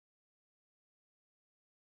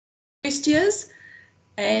first years,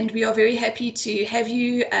 and we are very happy to have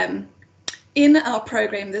you in our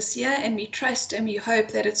program this year, and we trust and we hope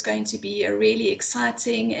that it's going to be a really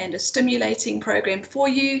exciting and a stimulating program for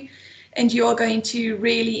you, and you are going to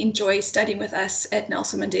really enjoy studying with us at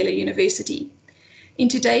Nelson Mandela University. In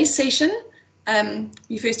today's session,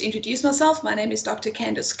 we first introduce myself. My name is Dr.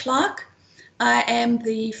 Candice Clark. I am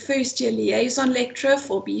the first year liaison lecturer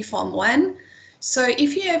for BPharm1. So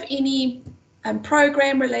if you have any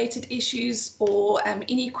program related issues or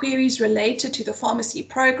any queries related to the pharmacy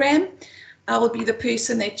program, I will be the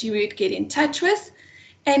person that you would get in touch with.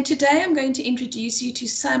 And today I'm going to introduce you to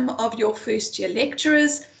some of your first year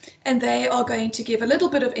lecturers, and they are going to give a little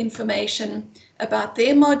bit of information about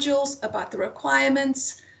their modules, about the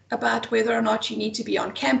requirements, about whether or not you need to be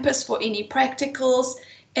on campus for any practicals,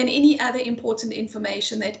 and any other important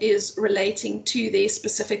information that is relating to their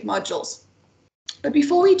specific modules. But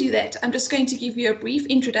before we do that, I'm just going to give you a brief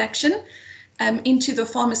introduction into the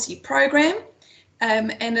pharmacy program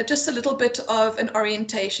and just a little bit of an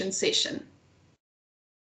orientation session.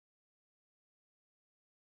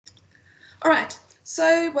 All right,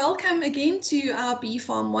 so welcome again to our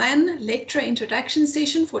BPharm1 lecturer introduction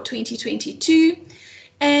session for 2022,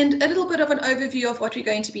 and a little bit of an overview of what we're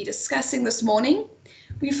going to be discussing this morning.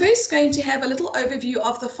 We're first going to have a little overview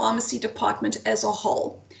of the pharmacy department as a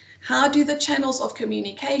whole. How do the channels of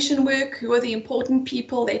communication work? Who are the important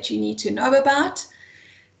people that you need to know about?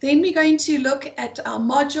 Then we're going to look at our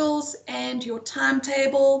modules and your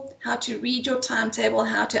timetable, how to read your timetable,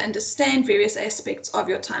 how to understand various aspects of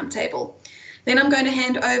your timetable. Then I'm going to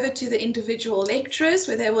hand over to the individual lecturers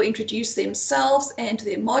where they will introduce themselves and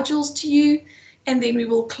their modules to you, and then we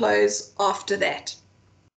will close after that.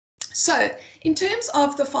 So in terms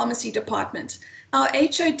of the pharmacy department, our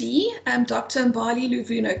HOD, Dr. Mbali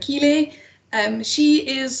Luvuno-Kile, she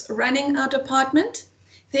is running our department.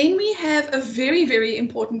 Then we have a very, very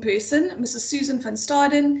important person, Mrs. Susan van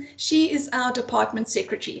Staden. She is our department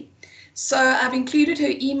secretary. So I've included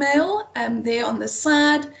her email there on the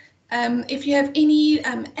side. If you have any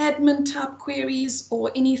admin type queries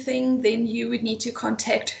or anything, then you would need to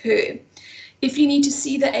contact her. If you need to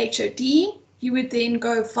see the HOD, you would then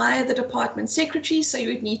go via the department secretary, so you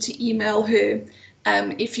would need to email her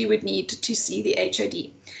if you would need to see the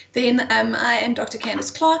HOD. Then I am Dr.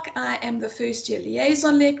 Candice Clark. I am the first year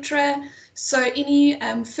liaison lecturer. So any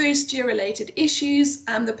first year related issues,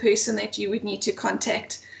 I'm the person that you would need to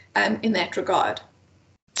contact in that regard.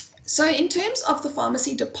 So in terms of the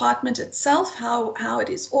pharmacy department itself, how it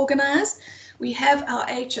is organized, we have our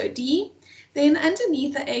HOD. Then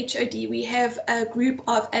underneath the HOD, we have a group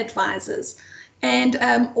of advisors, and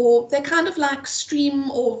or they're kind of like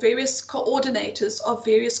stream or various coordinators of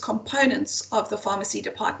various components of the pharmacy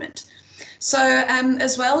department. So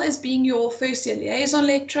as well as being your first year liaison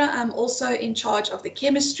lecturer, I'm also in charge of the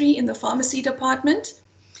chemistry in the pharmacy department.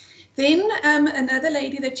 Then another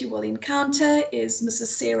lady that you will encounter is Mrs.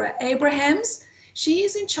 Sarah Abrahams. She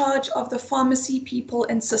is in charge of the pharmacy people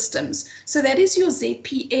and systems. So that is your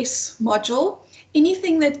ZPS module.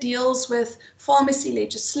 Anything that deals with pharmacy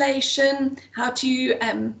legislation, how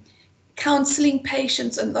to counseling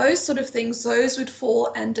patients and those sort of things, those would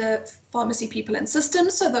fall under pharmacy people and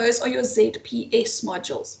systems. So those are your ZPS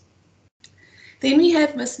modules. Then we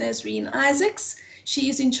have Miss Nazreen Isaacs. She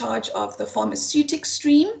is in charge of the pharmaceutics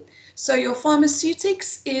stream. So your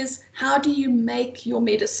pharmaceutics is how do you make your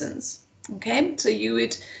medicines? Okay, so you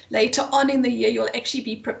would later on in the year, you'll actually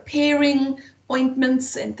be preparing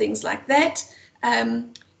ointments and things like that.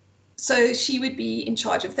 So she would be in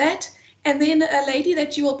charge of that. And then a lady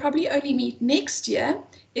that you will probably only meet next year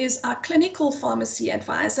is our clinical pharmacy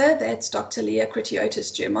advisor. That's Dr. Leah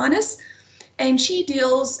Kritiotis Germanis. And she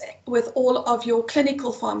deals with all of your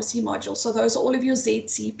clinical pharmacy modules. So those are all of your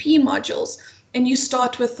ZCP modules. And you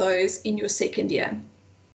start with those in your second year.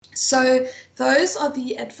 So those are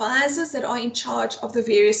the advisors that are in charge of the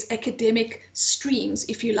various academic streams,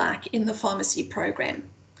 if you like, in the pharmacy program.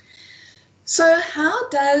 So how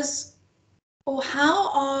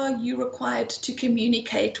are you required to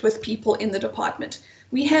communicate with people in the department?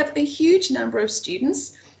 We have a huge number of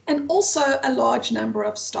students and also a large number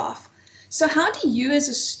of staff. So how do you as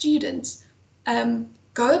a student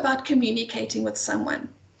go about communicating with someone?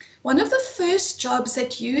 One of the first jobs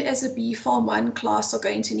that you as a BPharm1 class are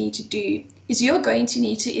going to need to do is you're going to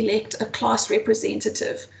need to elect a class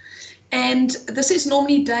representative. And this is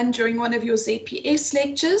normally done during one of your ZPS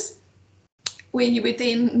lectures, where you would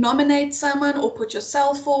then nominate someone or put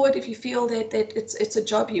yourself forward if you feel that it's a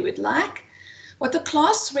job you would like. What the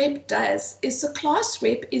class rep does is the class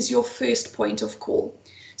rep is your first point of call.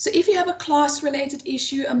 So if you have a class related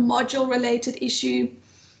issue, a module related issue,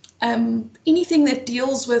 Anything that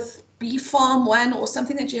deals with BPharm1 or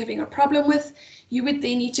something that you're having a problem with, you would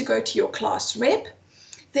then need to go to your class rep.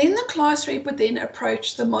 Then the class rep would then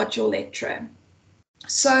approach the module lecturer.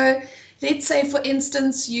 So let's say, for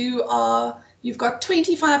instance, you've got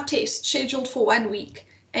 25 tests scheduled for 1 week,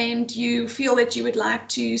 and you feel that you would like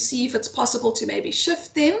to see if it's possible to maybe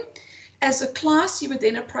shift them. As a class, you would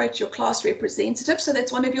then approach your class representative. So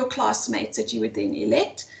that's one of your classmates that you would then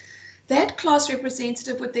elect. That class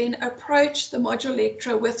representative would then approach the module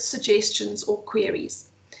lecturer with suggestions or queries.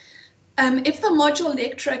 If the module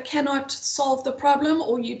lecturer cannot solve the problem,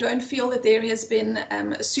 or you don't feel that there has been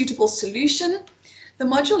a suitable solution, the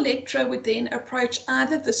module lecturer would then approach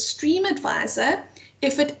either the stream advisor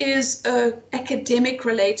if it is an academic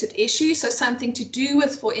related issue, so something to do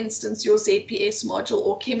with, for instance, your ZPS module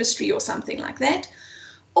or chemistry or something like that,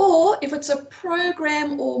 or if it's a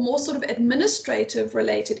program or more sort of administrative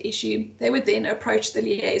related issue, they would then approach the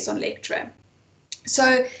liaison lecturer.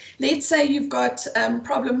 So let's say you've got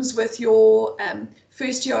problems with your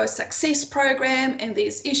first year success program and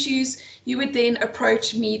there's issues, you would then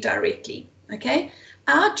approach me directly, okay?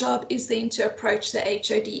 Our job is then to approach the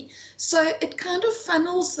HOD. So it kind of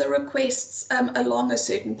funnels the requests along a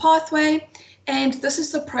certain pathway, and this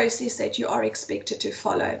is the process that you are expected to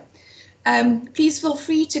follow. Please feel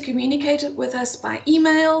free to communicate with us by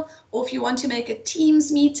email, or if you want to make a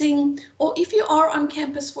Teams meeting, or if you are on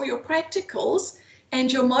campus for your practicals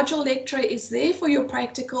and your module lecturer is there for your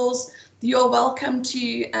practicals, you're welcome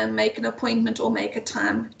to make an appointment or make a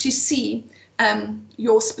time to see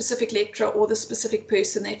your specific lecturer or the specific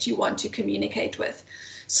person that you want to communicate with.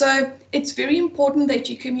 So it's very important that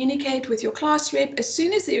you communicate with your class rep as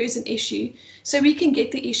soon as there is an issue, so we can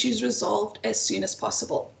get the issues resolved as soon as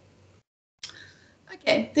possible.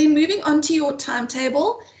 Okay, then moving on to your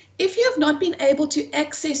timetable. If you have not been able to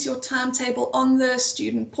access your timetable on the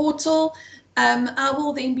student portal, I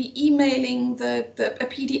will then be emailing a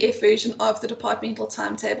PDF version of the departmental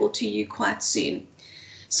timetable to you quite soon.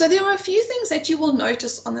 So there are a few things that you will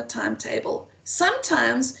notice on the timetable.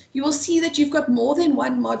 Sometimes you will see that you've got more than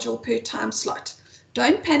one module per time slot.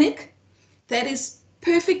 Don't panic. That is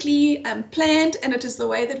perfectly planned, and it is the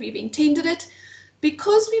way that we've intended it.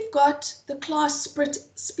 Because we've got the class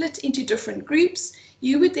split into different groups,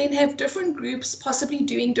 you would then have different groups possibly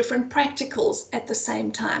doing different practicals at the same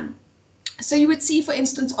time. So you would see, for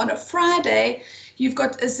instance, on a Friday, you've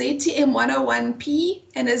got a ZTM 101P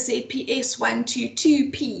and a ZPS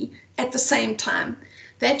 122P at the same time.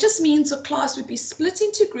 That just means the class would be split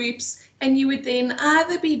into groups, and you would then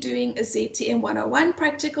either be doing a ZTM 101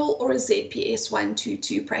 practical or a ZPS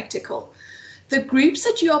 122 practical. The groups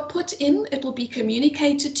that you are put in, it will be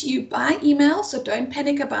communicated to you by email, so don't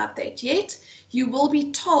panic about that yet. You will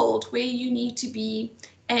be told where you need to be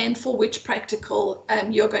and for which practical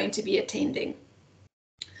you're going to be attending.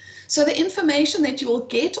 So the information that you will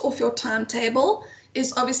get off your timetable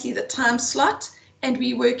is obviously the time slot, and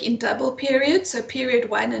we work in double periods. So period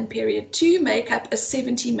 1 and period 2 make up a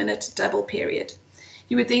 70-minute double period.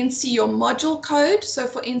 You would then see your module code. So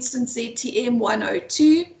for instance, ZTM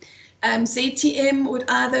 102. ZTM would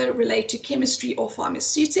either relate to chemistry or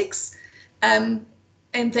pharmaceutics, and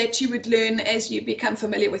that you would learn as you become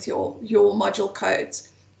familiar with your module codes.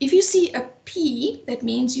 If you see a P, that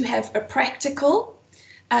means you have a practical.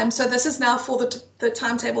 So this is now for the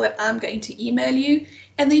timetable that I'm going to email you.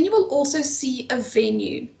 And then you will also see a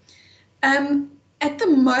venue. At the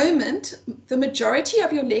moment, the majority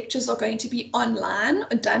of your lectures are going to be online,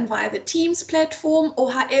 done via the Teams platform,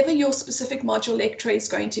 or however your specific module lecturer is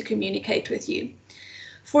going to communicate with you.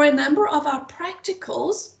 For a number of our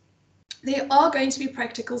practicals, there are going to be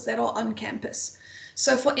practicals that are on campus.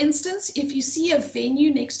 So for instance, if you see a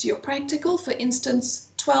venue next to your practical, for instance,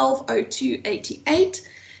 120288,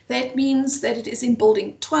 that means that it is in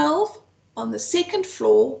building 12 on the second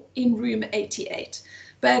floor in room 88.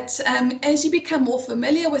 But as you become more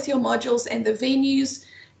familiar with your modules and the venues,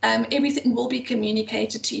 everything will be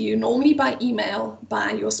communicated to you, normally by email,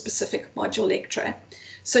 by your specific module lecturer.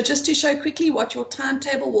 So just to show quickly what your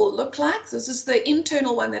timetable will look like, this is the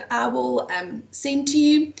internal one that I will send to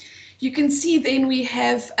you. You can see then we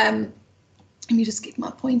have, let me just get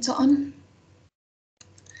my pointer on.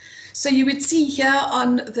 So you would see here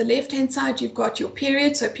on the left-hand side, you've got your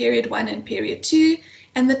period, so period 1 and period 2,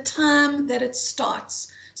 and the time that it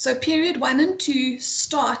starts. So period 1 and 2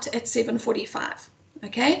 start at 7:45,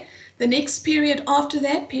 okay? The next period after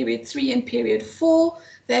that, period 3 and period 4,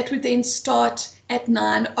 that would then start at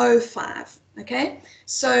 9:05, okay?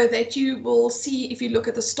 So that you will see if you look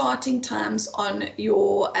at the starting times on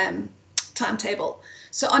your timetable.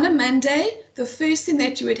 So on a Monday, the first thing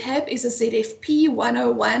that you would have is a ZFP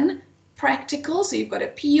 101 practical. So you've got a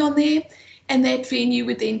P on there, and that venue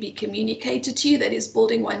would then be communicated to you. That is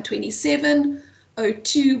building 127,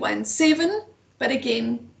 0217. But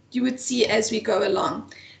again, you would see as we go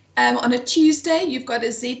along. On a Tuesday, you've got a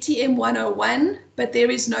ZTM 101, but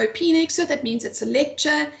there is no P next to it. That means it's a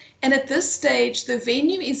lecture. And at this stage, the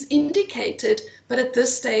venue is indicated, but at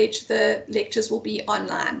this stage, the lectures will be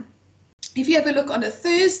online. If you have a look on a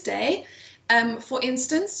Thursday, for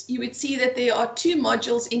instance, you would see that there are 2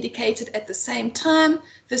 modules indicated at the same time.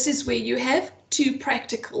 This is where you have 2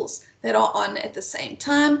 practicals that are on at the same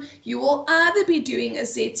time. You will either be doing a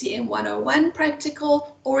ZTM 101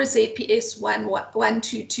 practical or a ZPS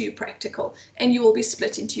 122 practical, and you will be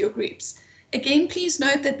split into your groups. Again, please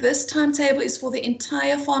note that this timetable is for the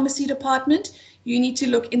entire pharmacy department. You need to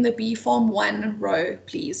look in the BPharm1 row,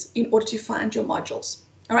 please, in order to find your modules.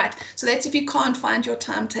 All right, so that's if you can't find your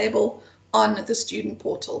timetable on the student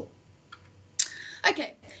portal.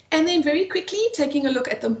 Okay, and then very quickly taking a look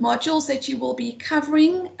at the modules that you will be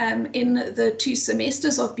covering in the 2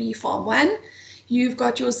 semesters of BPharm1. You've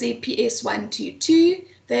got your ZPS 122,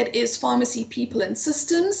 that is Pharmacy People and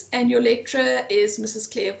Systems, and your lecturer is Mrs.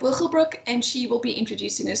 Claire Wilgelbroek, and she will be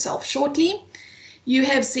introducing herself shortly. You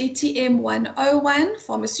have ZTM 101,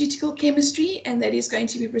 Pharmaceutical Chemistry, and that is going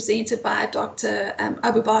to be presented by Dr.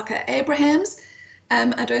 Abubakar Abrahams.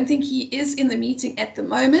 I don't think he is in the meeting at the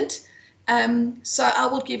moment, so I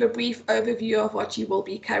will give a brief overview of what you will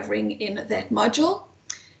be covering in that module.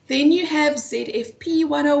 Then you have ZFP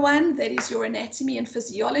 101, that is your Anatomy and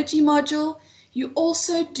Physiology module. You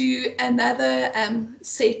also do another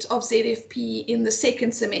set of ZFP in the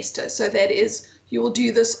 2nd semester, so that is, you will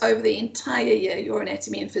do this over the entire year, your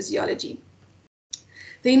Anatomy and Physiology.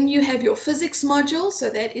 Then you have your Physics module, so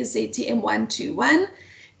that is ZTM 121,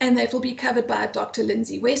 and that will be covered by Dr.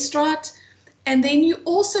 Lindsay Westraat. And then you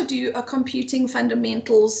also do a Computing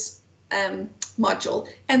Fundamentals module,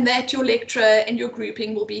 and that your lecturer and your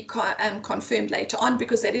grouping will be confirmed later on,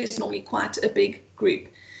 because that is normally quite a big group.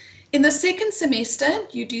 In the 2nd semester,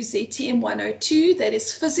 you do ZTM 102, that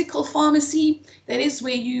is Physical Pharmacy. That is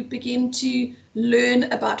where you begin to learn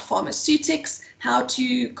about pharmaceutics, how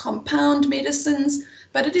to compound medicines,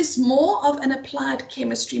 but it is more of an applied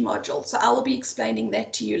chemistry module. So I will be explaining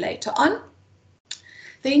that to you later on.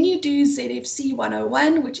 Then you do ZFC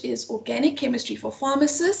 101, which is Organic Chemistry for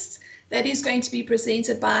Pharmacists. That is going to be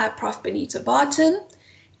presented by Prof. Benita Barton.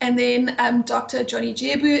 And then Dr. Johnny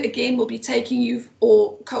Jebu, again, will be taking you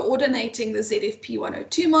or coordinating the ZFP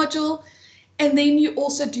 102 module. And then you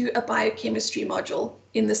also do a biochemistry module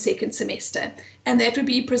in the 2nd semester. And that will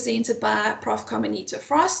be presented by Prof. Carmenita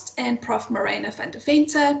Frost and Prof. Morena van der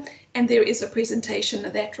Venter. And there is a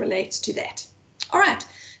presentation that relates to that. All right,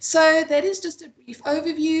 so that is just a brief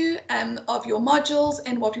overview of your modules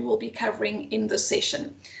and what we will be covering in this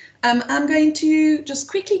session. I'm going to just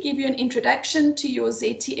quickly give you an introduction to your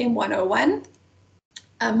ZTM 101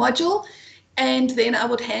 module, and then I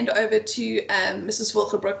would hand over to Mrs.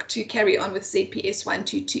 Wilgelbroek to carry on with ZPS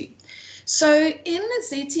 122. So in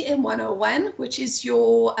ZTM 101, which is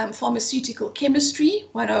your Pharmaceutical Chemistry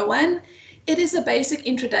 101, it is a basic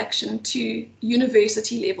introduction to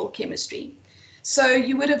university level chemistry. So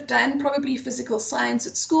you would have done probably physical science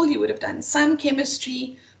at school, you would have done some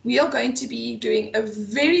chemistry. We are going to be doing a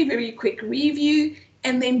very, very quick review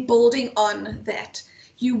and then building on that.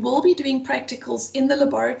 You will be doing practicals in the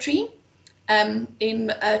laboratory in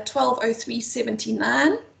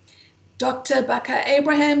 120379. Dr. Bakar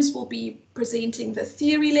Abrahams will be presenting the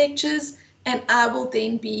theory lectures, and I will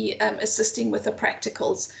then be assisting with the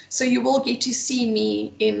practicals. So you will get to see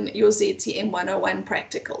me in your ZTM 101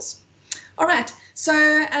 practicals. All right, so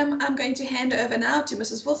I'm going to hand over now to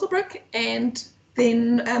Mrs. Wilgelbroek, and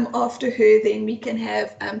then after her, then we can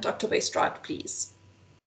have Dr. Westraat, please.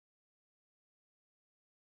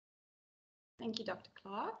 Thank you, Dr.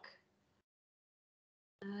 Clark.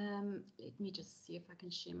 Let me just see if I can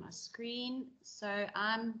share my screen. So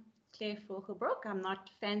I'm Claire Wilgelbroek. I'm not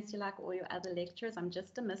fancy like all your other lecturers. I'm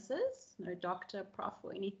just a Mrs., no doctor, prof,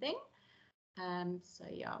 or anything. So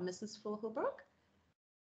yeah, Mrs. Wilgelbroek.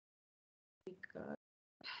 Here we go.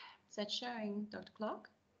 Is that showing, Dr. Clark?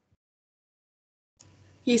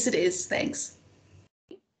 Yes, it is. Thanks.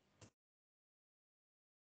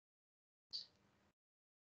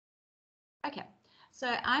 Okay,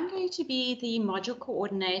 so I'm going to be the module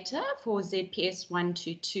coordinator for ZPS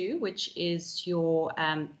 122, which is your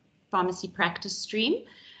pharmacy practice stream.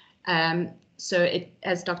 So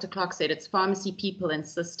as Dr. Clark said, it's Pharmacy People and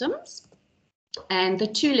Systems. And the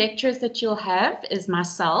 2 lecturers that you'll have is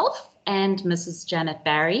myself and Mrs. Janet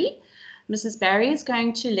Barry. Mrs. Barry is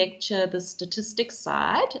going to lecture the statistics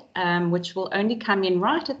side, which will only come in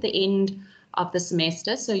right at the end of the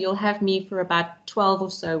semester. So you'll have me for about 12 or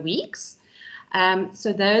so weeks.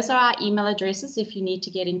 So those are our email addresses if you need to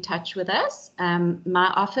get in touch with us. My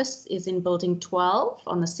office is in building 12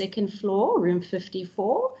 on the second floor, room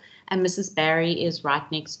 54, and Mrs. Barry is right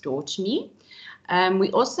next door to me.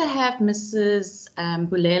 We also have Mrs.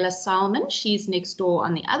 Bulela Salman. She's next door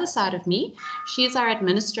on the other side of me. She's our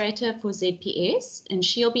administrator for ZPS, and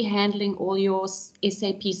she'll be handling all your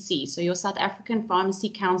SAPC, so your South African Pharmacy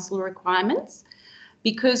Council requirements.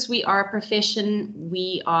 Because we are a profession,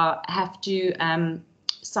 we have to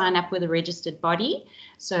sign up with a registered body.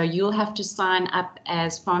 So you'll have to sign up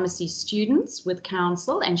as pharmacy students with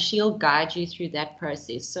council, and she'll guide you through that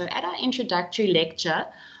process. So at our introductory lecture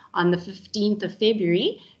on the 15th of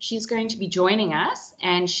February, she's going to be joining us,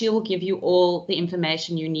 and she'll give you all the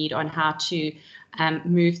information you need on how to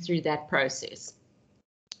move through that process.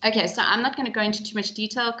 Okay, so I'm not going to go into too much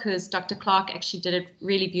detail because Dr. Clark actually did it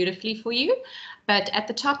really beautifully for you. But at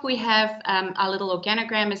the top, we have our little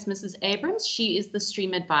organogram is Mrs. Abrams. She is the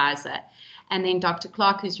stream advisor. And then Dr.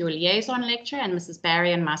 Clark is your liaison lecturer, and Mrs.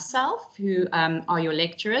 Barry and myself, who are your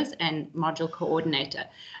lecturers and module coordinator.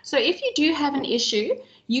 So if you do have an issue,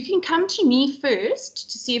 you can come to me first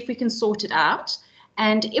to see if we can sort it out.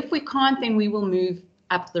 And if we can't, then we will move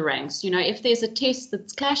up the ranks. You know, if there's a test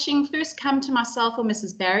that's clashing, first come to myself or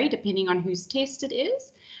Mrs. Barry, depending on whose test it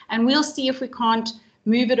is, and we'll see if we can't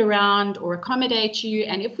move it around or accommodate you.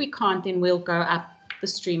 And if we can't, then we'll go up the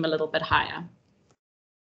stream a little bit higher.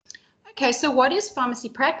 Okay, so what is pharmacy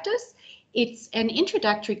practice? It's an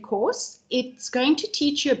introductory course. It's going to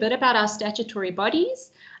teach you a bit about our statutory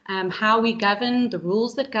bodies, how we govern, the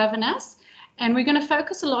rules that govern us. And we're going to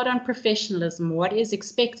focus a lot on professionalism, what is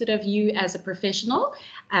expected of you as a professional,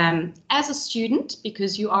 as a student,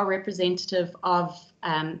 because you are representative of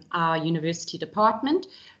our university department.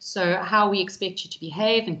 So how we expect you to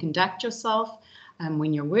behave and conduct yourself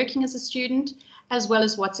when you're working as a student, as well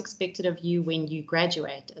as what's expected of you when you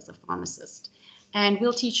graduate as a pharmacist. And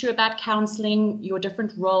we'll teach you about counseling, your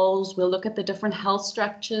different roles. We'll look at the different health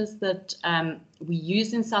structures that we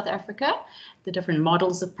use in South Africa, the different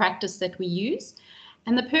models of practice that we use.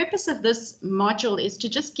 And the purpose of this module is to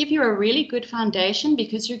just give you a really good foundation,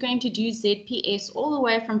 because you're going to do ZPS all the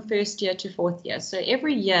way from first year to fourth year. So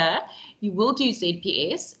every year you will do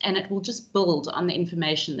ZPS, and it will just build on the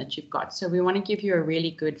information that you've got. So we want to give you a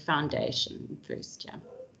really good foundation in first year.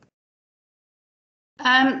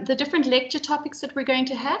 The different lecture topics that we're going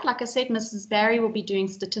to have, like I said, Mrs. Barry will be doing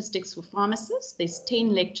statistics for pharmacists. There's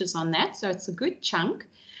 10 lectures on that, so it's a good chunk.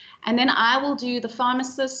 And then I will do the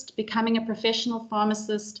pharmacist, becoming a professional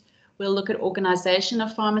pharmacist. We'll look at organization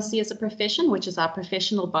of pharmacy as a profession, which is our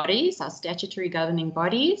professional bodies, our statutory governing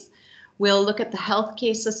bodies. We'll look at the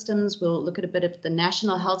healthcare systems. We'll look at a bit of the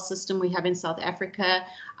national health system we have in South Africa,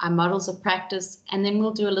 our models of practice, and then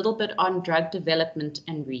we'll do a little bit on drug development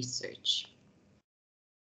and research.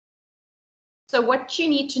 So what you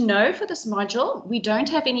need to know for this module, we don't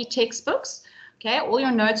have any textbooks. Okay, all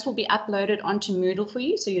your notes will be uploaded onto Moodle for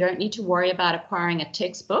you, so you don't need to worry about acquiring a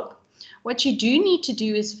textbook. What you do need to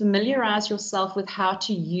do is familiarize yourself with how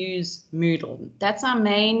to use Moodle. That's our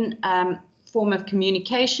main form of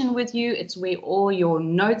communication with you. It's where all your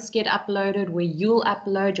notes get uploaded, where you'll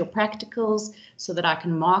upload your practicals so that I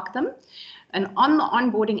can mark them. And on the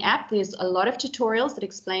onboarding app, there's a lot of tutorials that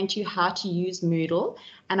explain to you how to use Moodle.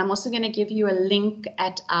 And I'm also going to give you a link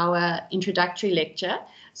at our introductory lecture.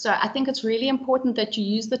 So I think it's really important that you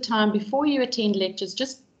use the time before you attend lectures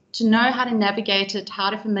just to know how to navigate it, how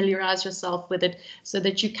to familiarize yourself with it so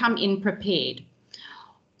that you come in prepared.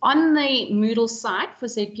 On the Moodle site for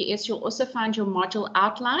ZPS, you'll also find your module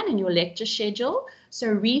outline and your lecture schedule. So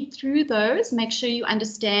read through those, make sure you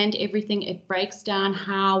understand everything. It breaks down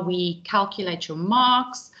how we calculate your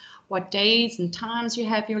marks, what days and times you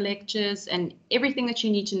have your lectures, and everything that you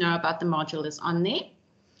need to know about the module is on there.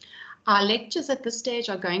 Our lectures at this stage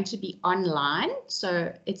are going to be online,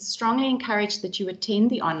 so it's strongly encouraged that you attend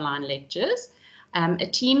the online lectures. A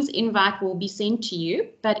Teams invite will be sent to you,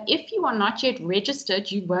 but if you are not yet registered,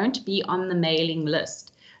 you won't be on the mailing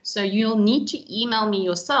list. So you'll need to email me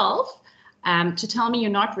yourself to tell me you're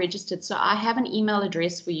not registered. So I have an email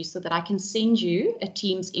address for you so that I can send you a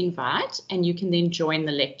Teams invite and you can then join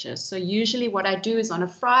the lecture. So usually what I do is on a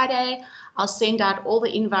Friday, I'll send out all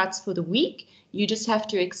the invites for the week. You just have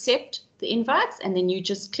to accept the invites and then you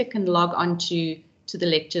just click and log on to the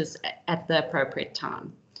lectures at the appropriate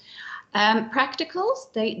time.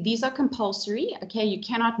 Practicals, these are compulsory. Okay, you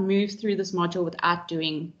cannot move through this module without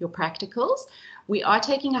doing your practicals. We are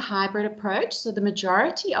taking a hybrid approach, so the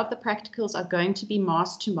majority of the practicals are going to be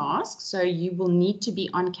mask to mask, so you will need to be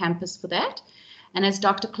on campus for that. And as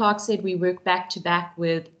Dr. Clark said, we work back to back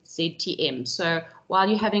with ZTM. So while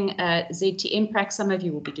you're having a ZTM prac, some of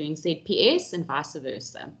you will be doing ZPS and vice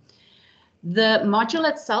versa. The module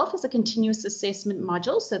itself is a continuous assessment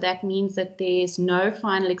module, so that means that there's no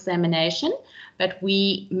final examination, but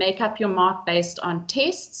we make up your mark based on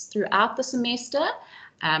tests throughout the semester,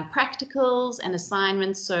 practicals and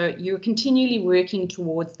assignments, so you're continually working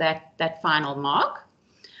towards that final mark.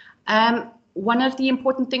 One of the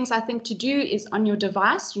important things I think to do is on your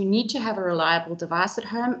device, you need to have a reliable device at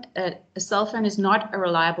home. A cell phone is not a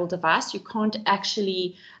reliable device. You can't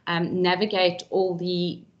actually navigate all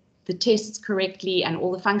the tests correctly, and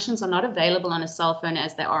all the functions are not available on a cell phone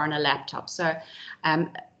as they are on a laptop. So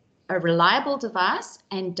a reliable device,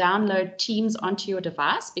 and download Teams onto your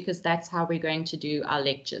device, because that's how we're going to do our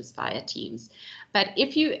lectures via Teams. But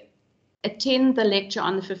if you attend the lecture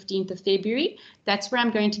on the 15th of February, that's where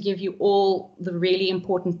I'm going to give you all the really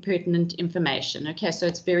important pertinent information. Okay, so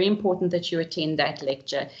it's very important that you attend that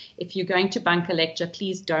lecture. If you're going to bunk a lecture,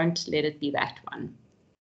 please don't let it be that one.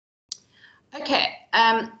 Okay,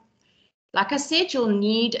 like I said, you'll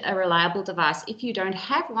need a reliable device. If you don't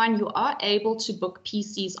have one, you are able to book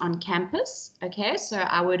PCs on campus. Okay, so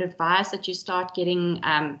I would advise that you start getting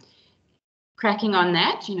cracking on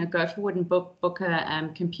that. You know, go forward and book a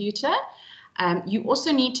computer. You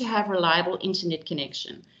also need to have reliable internet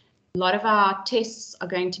connection. A lot of our tests are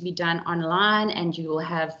going to be done online, and you will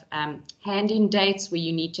have hand-in dates where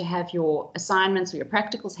you need to have your assignments or your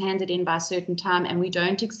practicals handed in by a certain time, and we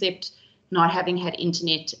don't accept not having had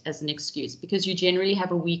internet as an excuse, because you generally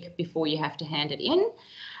have a week before you have to hand it in.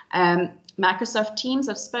 Microsoft Teams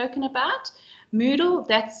I've spoken about. Moodle,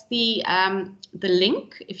 that's the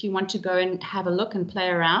link if you want to go and have a look and play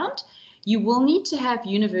around. You will need to have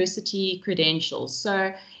university credentials.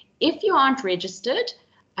 So if you aren't registered,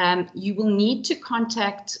 you will need to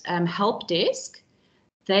contact Help Desk.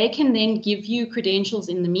 They can then give you credentials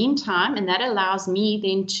in the meantime, and that allows me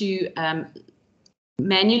then to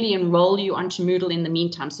manually enroll you onto Moodle in the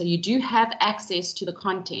meantime. So you do have access to the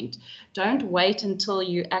content. Don't wait until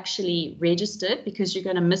you actually registered, because you're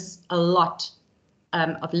going to miss a lot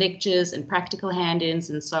of lectures and practical hand-ins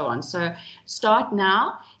and so on. So start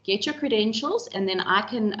now, get your credentials, and then I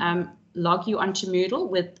can log you onto Moodle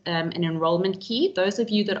with an enrollment key. Those of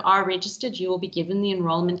you that are registered, you will be given the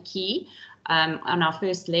enrollment key on our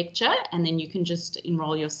first lecture, and then you can just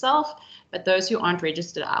enroll yourself. But those who aren't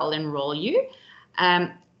registered, I'll enroll you.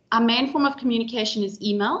 Our main form of communication is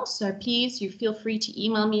email, so please, you feel free to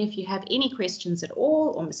email me if you have any questions at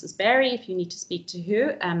all, or Mrs. Barry if you need to speak to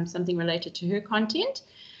her, something related to her content.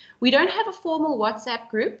 We don't have a formal WhatsApp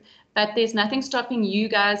group, but there's nothing stopping you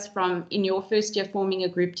guys from, in your first year, forming a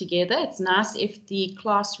group together. It's nice if the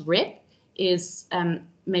class rep is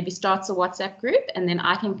maybe starts a WhatsApp group, and then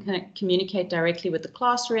I can communicate directly with the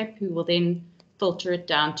class rep, who will then filter it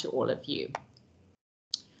down to all of you.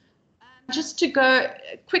 Just to go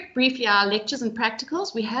briefly, our lectures and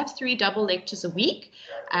practicals, we have 3 double lectures a week.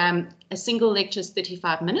 A single lecture is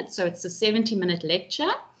 35 minutes, so it's a 70-minute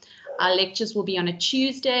lecture. Our lectures will be on a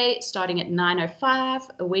Tuesday starting at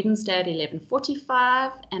 9:05, a Wednesday at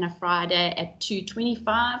 11:45, and a Friday at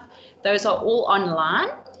 2:25. Those are all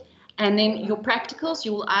online. And then your practicals,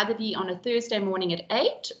 you will either be on a Thursday morning at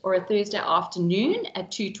 8 or a Thursday afternoon at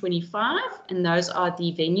 2:25, and those are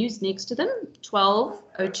the venues next to them,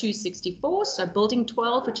 120264, so building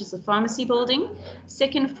 12, which is the pharmacy building,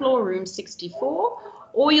 2nd floor, room 64,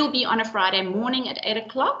 or you'll be on a Friday morning at 8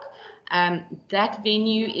 o'clock. That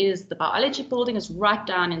venue is the biology building, is right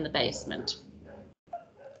down in the basement.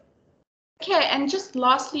 Okay, and just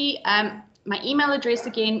lastly, my email address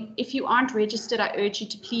again, if you aren't registered, I urge you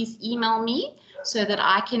to please email me so that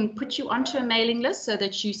I can put you onto a mailing list so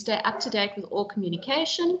that you stay up to date with all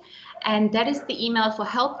communication. And that is the email for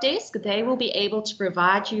Help Desk. They will be able to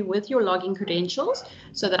provide you with your login credentials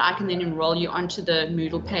so that I can then enroll you onto the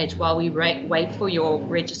Moodle page while we wait for your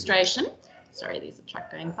registration. Sorry, there's a truck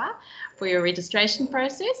going by, for your registration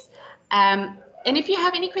process. And if you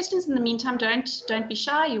have any questions in the meantime, don't be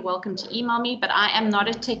shy. You're welcome to email me, but I am not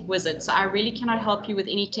a tech wizard, so I really cannot help you with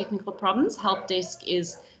any technical problems. Help Desk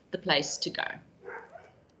is the place to go.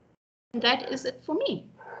 And that is it for me.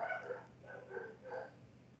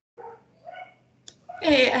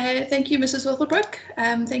 Okay, thank you, Mrs. Withelbrook.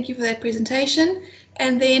 Thank you for that presentation.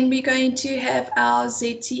 And then we're going to have our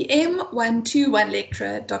ZTM 121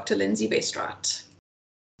 lecturer, Dr. Lindsay Westraat.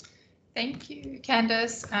 Thank you,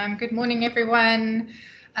 Candace. Good morning, everyone.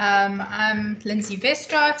 I'm Lindsay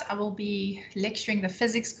Vestraat. I will be lecturing the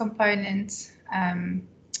physics component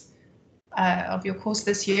of your course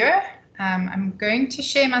this year. I'm going to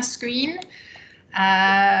share my screen.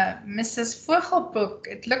 Mrs. Vogelbroek,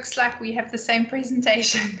 it looks like we have the same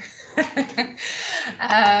presentation.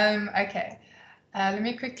 Okay. Let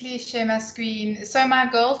me quickly share my screen. So my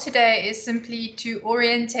goal today is simply to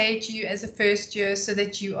orientate you as a first year so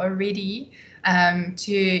that you are ready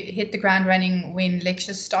to hit the ground running when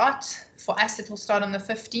lectures start. For us, it will start on the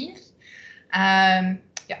 15th. Yeah,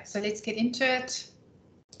 so let's get into it.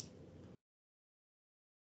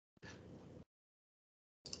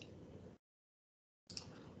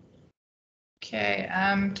 Okay,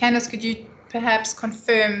 Candace, could you perhaps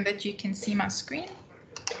confirm that you can see my screen?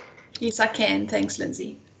 Yes, I can. Thanks,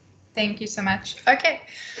 Lindsay. Thank you so much. Okay,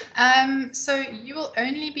 so you will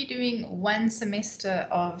only be doing one semester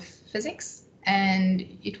of physics, and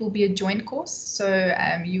it will be a joint course. So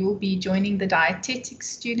you will be joining the dietetics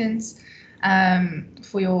students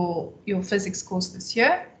for your physics course this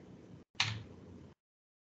year.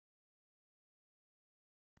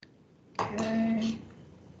 Okay.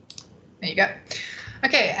 There you go.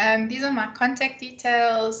 Okay, these are my contact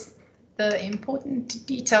details. The important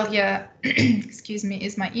detail here, excuse me,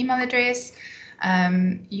 is my email address.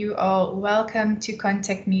 You are welcome to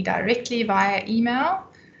contact me directly via email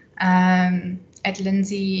at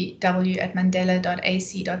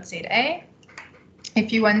lindsayw@mandela.ac.za.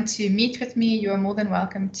 If you want to meet with me, you are more than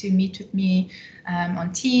welcome to meet with me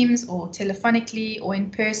on Teams or telephonically or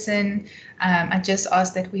in person. I just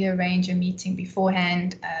ask that we arrange a meeting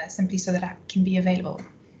beforehand simply so that I can be available.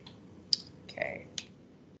 Okay.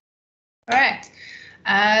 All right.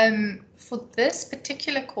 For this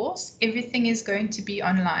particular course, everything is going to be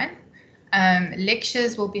online.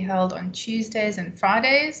 Lectures will be held on Tuesdays and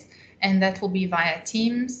Fridays, and that will be via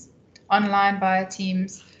Teams, online via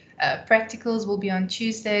Teams. Practicals will be on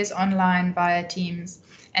Tuesdays, online via Teams,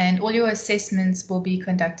 and all your assessments will be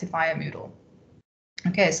conducted via Moodle.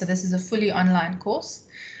 Okay, so this is a fully online course.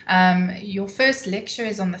 Your first lecture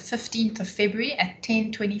is on the 15th of February at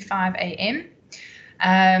 10:25 a.m.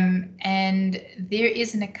 And there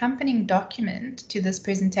is an accompanying document to this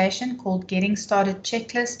presentation called Getting Started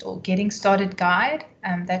Checklist or Getting Started Guide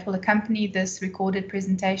that will accompany this recorded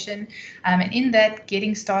presentation. And in that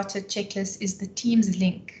Getting Started Checklist is the Teams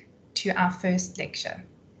link to our first lecture.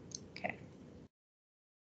 Okay.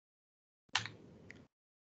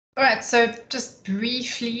 All right, so just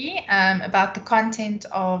briefly about the content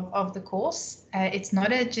of the course. It's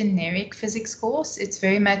not a generic physics course. It's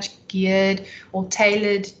very much geared or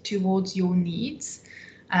tailored towards your needs.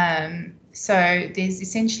 So there's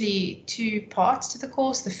essentially two parts to the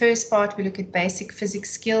course. The first part, we look at basic physics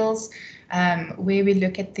skills, where we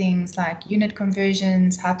look at things like unit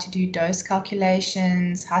conversions, how to do dose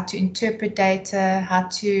calculations, how to interpret data, how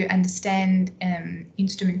to understand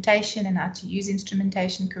instrumentation and how to use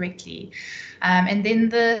instrumentation correctly. And then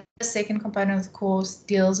the second component of the course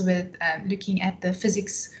deals with looking at the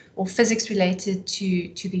physics or physics related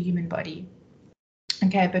to the human body.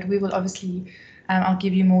 Okay, but we will obviously, I'll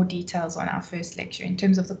give you more details on our first lecture in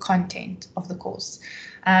terms of the content of the course.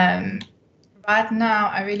 Right now,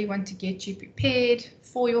 I really want to get you prepared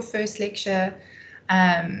for your first lecture.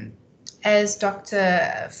 As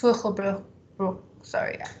Dr. Vogelbroek,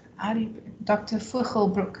 sorry, Dr.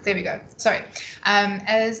 Vogelbroek, there we go, sorry.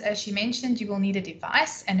 As she mentioned, you will need a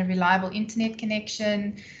device and a reliable internet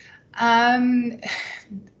connection.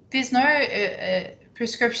 There's no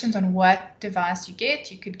prescriptions on what device you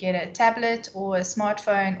get. You could get a tablet or a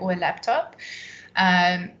smartphone or a laptop.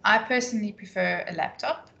 I personally prefer a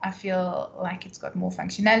laptop. I feel like it's got more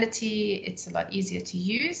functionality. It's a lot easier to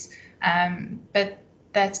use, but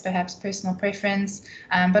that's perhaps personal preference.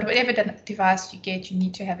 But whatever device you get, you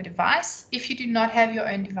need to have a device. If you do not have your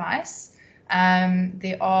own device,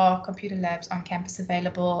 there are computer labs on campus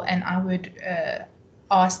available, and I would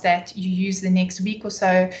ask that you use the next week or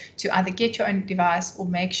so to either get your own device or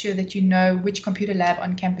make sure that you know which computer lab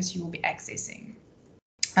on campus you will be accessing.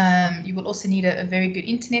 You will also need a very good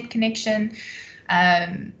internet connection.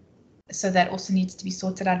 So that also needs to be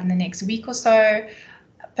sorted out in the next week or so.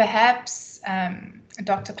 Perhaps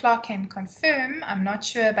Dr. Clark can confirm, I'm not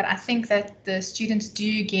sure, but I think that the students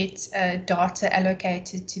do get data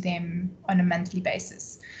allocated to them on a monthly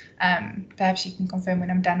basis. Perhaps you can confirm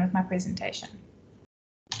when I'm done with my presentation.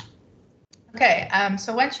 Okay,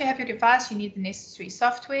 so once you have your device, you need the necessary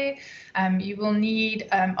software. You will need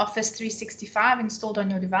Office 365 installed on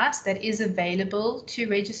your device. That is available to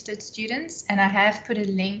registered students, and I have put a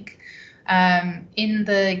link in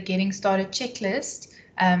the Getting Started checklist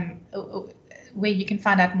where you can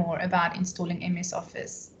find out more about installing MS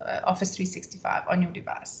Office, Office 365 on your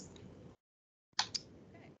device.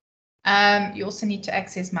 You also need to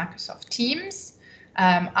access Microsoft Teams.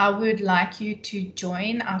 I would like you to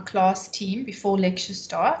join our class team before lecture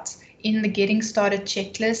starts. In the Getting Started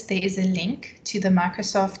checklist, there is a link to the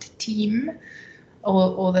Microsoft team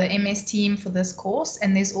or the MS team for this course,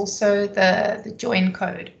 and there's also the join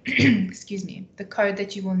code, excuse me, the code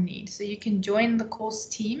that you will need. So you can join the course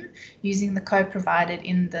team using the code provided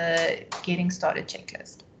in the Getting Started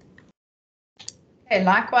checklist. Okay,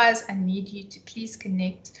 likewise, I need you to please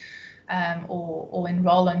connect or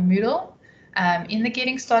enroll on Moodle. In the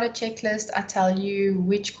Getting Started checklist, I tell you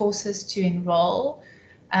which courses to enroll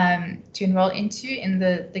into in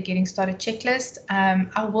the Getting Started checklist.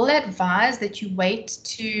 I will advise that you wait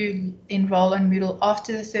to enroll on Moodle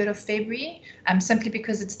after the 3rd of February, simply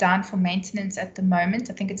because it's down for maintenance at the moment.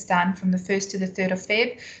 I think it's down from the 1st to the 3rd of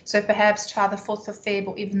Feb. So perhaps try the 4th of Feb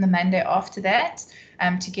or even the Monday after that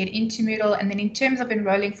to get into Moodle. And then in terms of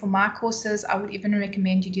enrolling for my courses, I would even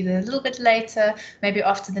recommend you do that a little bit later, maybe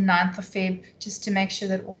after the 9th of Feb, just to make sure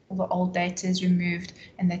that all the old data is removed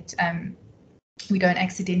and that we don't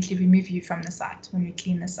accidentally remove you from the site when we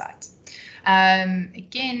clean the site.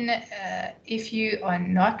 Again, if you are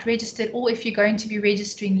not registered or if you're going to be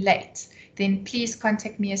registering late, then please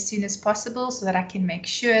contact me as soon as possible so that I can make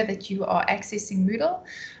sure that you are accessing Moodle.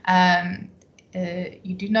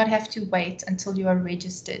 You do not have to wait until you are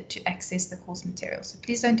registered to access the course material. So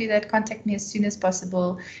please don't do that. Contact me as soon as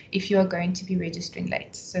possible if you are going to be registering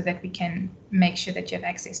late so that we can make sure that you have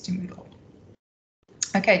access to Moodle.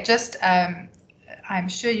 Okay, just I'm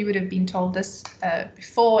sure you would have been told this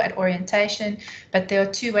before at orientation, but there are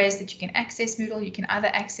 2 ways that you can access Moodle. You can either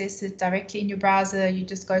access it directly in your browser. You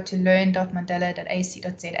just go to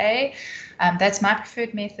learn.mandela.ac.za. That's my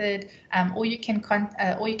preferred method. Or you can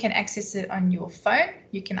access it on your phone.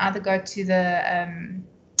 You can either go to the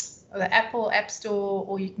Apple App Store,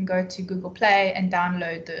 or you can go to Google Play and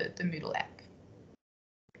download the Moodle app.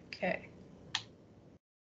 Okay.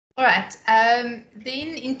 All right,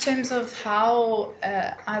 then in terms of how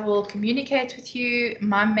I will communicate with you,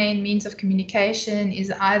 my main means of communication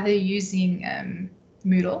is either using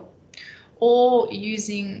Moodle or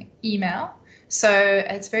using email. So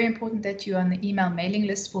it's very important that you're on the email mailing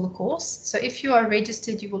list for the course. So if you are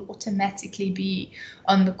registered, you will automatically be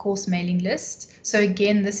on the course mailing list. So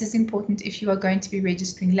again, this is important. If you are going to be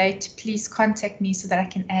registering late, please contact me so that I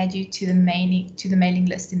can add you to the mailing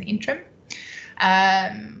list in the interim.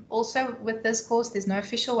 Also, with this course, there's no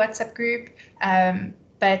official WhatsApp group,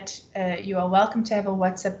 but you are welcome to have a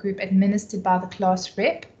WhatsApp group administered by the class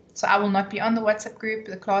rep. So I will not be on the WhatsApp group.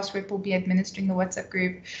 The class rep will be administering the WhatsApp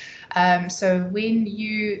group. So when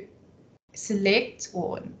you select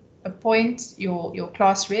or appoint your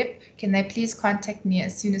class rep, can they please contact me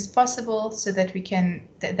as soon as possible so that we can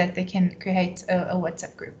that they can create a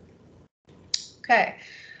WhatsApp group. Okay,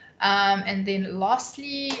 and then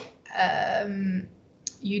lastly,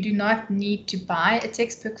 you do not need to buy a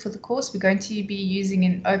textbook for the course. We're going to be using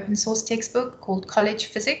an open source textbook called College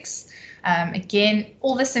Physics. Again,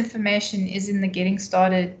 all this information is in the Getting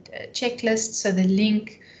Started checklist, so the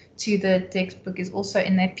link to the textbook is also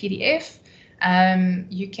in that PDF.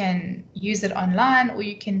 You can use it online or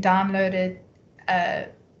you can download it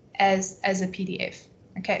as a PDF.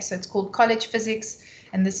 Okay, so it's called College Physics,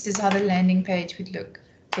 and this is how the landing page would look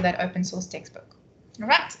for that open source textbook. All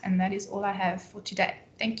right, and that is all I have for today.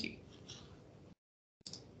 Thank you.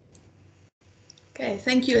 Okay,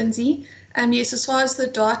 thank you, Lindsay. Yes, as far as the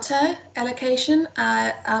data allocation,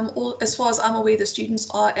 as far as I'm aware, the students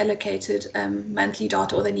are allocated monthly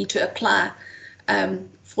data, or they need to apply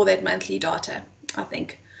for that monthly data, I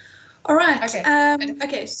think. All right. Okay.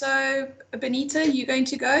 Okay, so Benita, you're going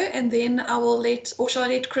to go, and then I will shall I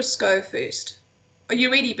let Chris go first? Are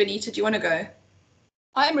you ready, Benita? Do you want to go?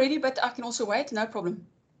 I'm ready, but I can also wait, no problem.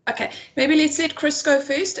 Okay, maybe let's let Chris go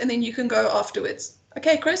first, and then you can go afterwards.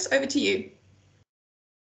 Okay, Chris, over to you.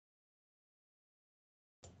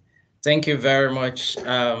 Thank you very much,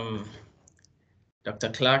 Dr.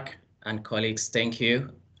 Clark and colleagues. Thank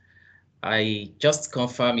you. I just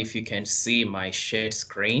confirm if you can see my shared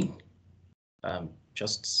screen.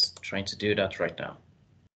 Just trying to do that right now.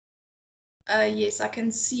 Yes, I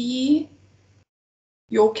can see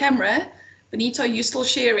your camera. Benita, are you still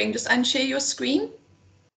sharing? Just unshare your screen.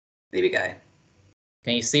 There we go.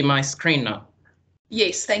 Can you see my screen now?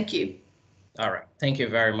 Yes, thank you. All right, thank you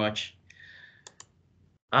very much.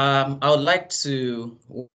 I would like to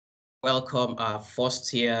welcome our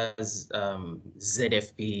first year's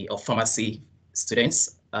ZFP or pharmacy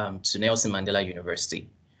students to Nelson Mandela University.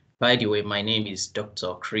 By the way, my name is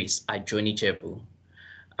Dr. Chris Ajonijebu.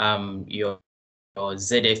 I'm your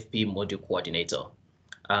ZFP module coordinator.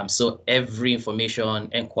 So every information,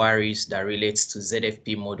 inquiries that relates to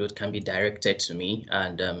ZFP module can be directed to me,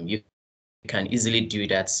 and you can easily do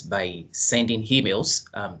that by sending emails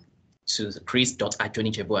to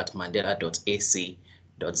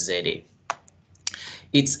chris.ajonijebu@mandela.ac.za.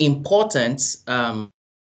 It's important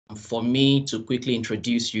for me to quickly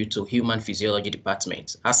introduce you to Human Physiology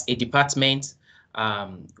Department. As a department,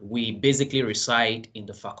 we basically reside in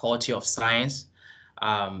the Faculty of Science.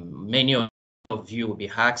 Many of you will be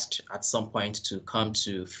asked at some point to come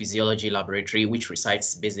to Physiology Laboratory, which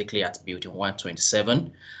resides basically at Building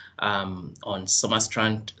 127 on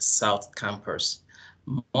Summerstrand South Campus.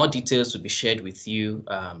 More details will be shared with you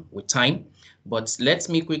with time, but let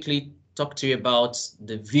me quickly talk to you about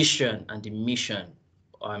the vision and the mission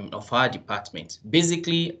of our department.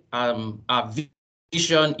 Basically, our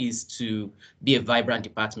vision is to be a vibrant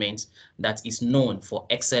department that is known for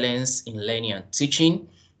excellence in learning and teaching.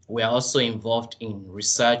 We are also involved in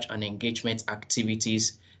research and engagement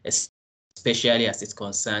activities, especially as it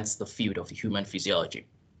concerns the field of human physiology.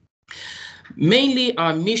 Mainly,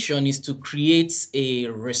 our mission is to create a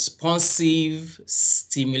responsive,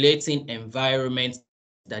 stimulating environment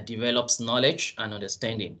that develops knowledge and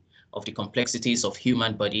understanding of the complexities of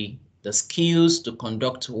human body, the skills to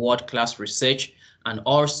conduct world-class research, and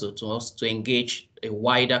also to engage a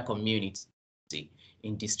wider community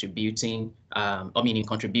in distributing, in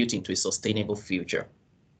contributing to a sustainable future.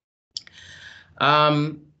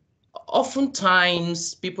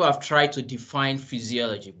 Oftentimes, people have tried to define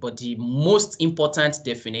physiology, but the most important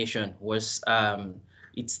definition was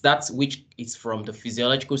it's that which is from the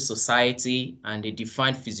Physiological Society, and they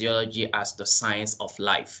define physiology as the science of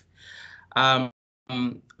life.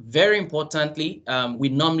 Very importantly, we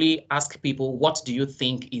normally ask people, what do you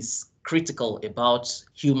think is critical about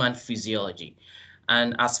human physiology?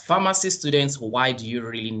 And as pharmacy students, why do you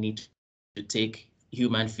really need to take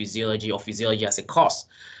human physiology or physiology as a course?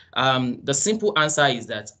 The simple answer is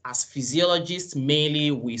that as physiologists,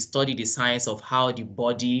 mainly we study the science of how the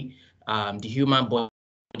body, the human body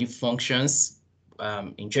functions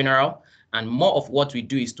in general. And more of what we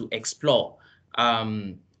do is to explore,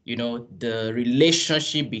 the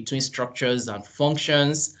relationship between structures and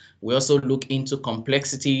functions. We also look into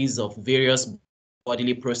complexities of various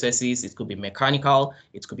bodily processes. It could be mechanical,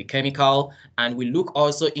 it could be chemical, and we look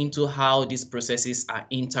also into how these processes are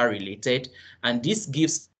interrelated. And this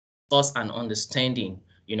gives us an understanding,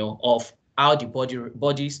 of how the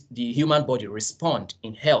human body respond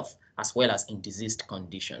in health as well as in diseased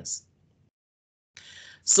conditions.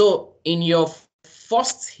 So in your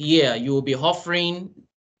first year, you will be offering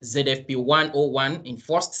ZFP 101 in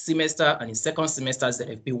first semester, and in second semester,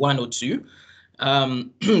 ZFP 102.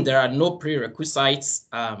 There are no prerequisites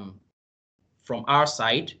from our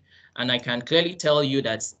side, and I can clearly tell you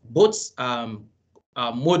that both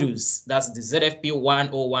modules, that's the ZFP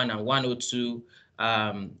 101 and 102,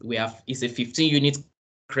 it's a 15-unit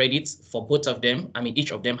credit for both of them.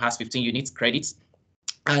 Each of them has 15 units credits.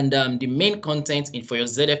 And the main content for your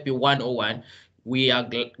ZFP 101, we are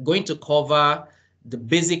going to cover the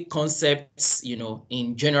basic concepts,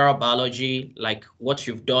 in general biology, like what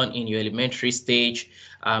you've done in your elementary stage.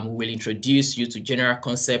 We will introduce you to general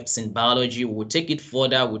concepts in biology. We'll take it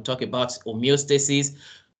further. We'll talk about homeostasis.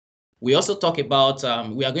 We also talk about,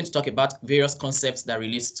 we are going to talk about various concepts that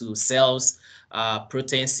relates to cells,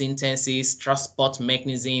 protein synthesis, transport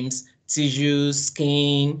mechanisms, tissues,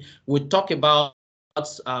 skin. We'll talk about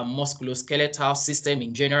musculoskeletal system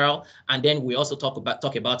in general, and then we also talk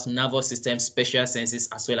about nervous system, special senses,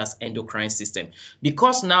 as well as endocrine system.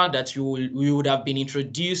 Because now that you would have been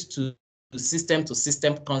introduced to system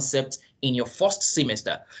concept in your first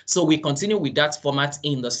semester, so we continue with that format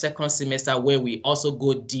in the second semester, where we also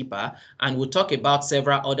go deeper and we'll talk about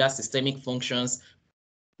several other systemic functions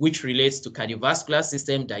which relates to cardiovascular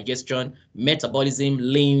system, digestion, metabolism,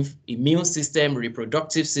 lymph, immune system,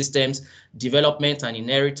 reproductive systems, development and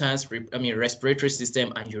inheritance, respiratory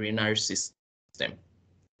system, and urinary system.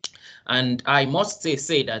 And I must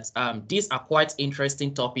say that these are quite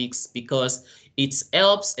interesting topics, because it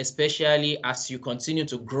helps, especially as you continue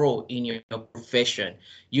to grow in your profession.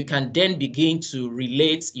 You can then begin to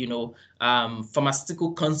relate,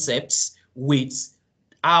 pharmaceutical concepts with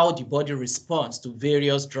how the body responds to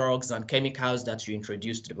various drugs and chemicals that you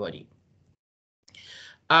introduce to the body.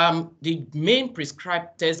 The main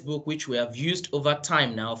prescribed textbook, which we have used over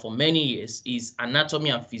time now for many years, is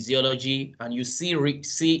Anatomy and Physiology, and you see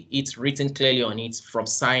it written clearly on it, From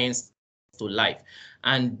Science to Life.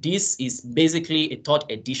 And this is basically a third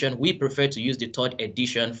edition. We prefer to use the third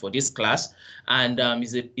edition for this class, and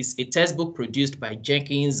it's a textbook produced by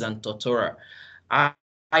Jenkins and Tortora.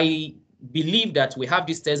 I believe that we have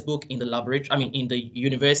this textbook in the laboratory, in the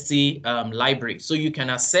university library. So you can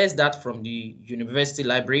access that from the university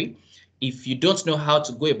library. If you don't know how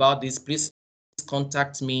to go about this, please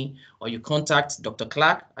contact me, or you contact Dr.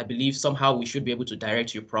 Clark. I believe somehow we should be able to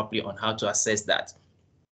direct you properly on how to access that.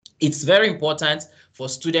 It's very important for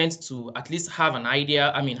students to at least have an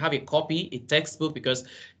idea, have a copy, a textbook, because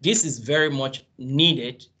this is very much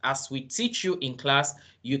needed. As we teach you in class,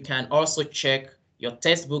 you can also check your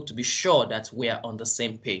textbook to be sure that we are on the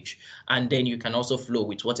same page. And then you can also flow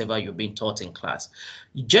with whatever you're being taught in class.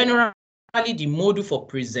 Generally, the module for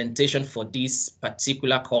presentation for this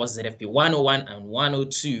particular course, ZFP 101 and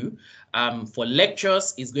 102, for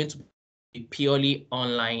lectures is going to be purely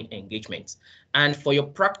online engagement. And for your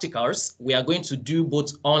practicals, we are going to do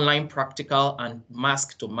both online practical and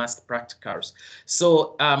mask-to-mask practicals.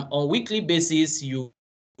 So on weekly basis, you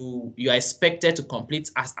are expected to complete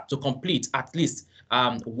at least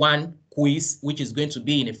one quiz, which is going to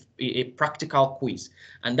be in a practical quiz.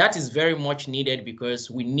 And that is very much needed because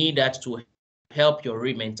we need that to help your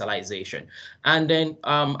rementalization. And then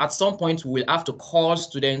at some point, we'll have to call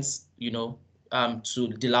students, to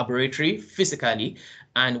the laboratory physically,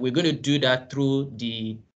 and we're going to do that through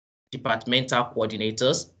the departmental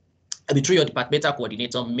coordinators. Through your departmental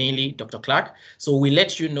coordinator, mainly Dr. Clark. So we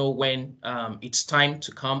let you know when it's time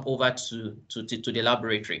to come over to the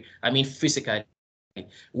laboratory, physically,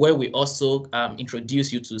 where we also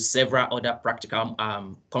introduce you to several other practical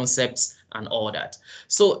concepts and all that.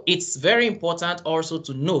 So it's very important also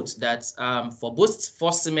to note that for both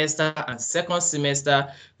first semester and second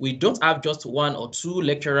semester, we don't have just one or two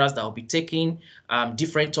lecturers that will be taking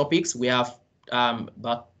different topics. We have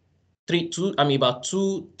about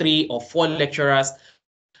two, 3, or 4 lecturers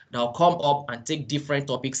that will come up and take different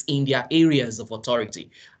topics in their areas of authority.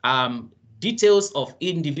 Details of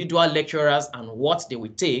individual lecturers and what they will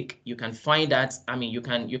take, you can find that, you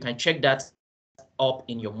can check that up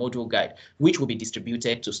in your module guide, which will be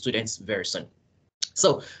distributed to students very soon.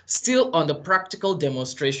 So still on the practical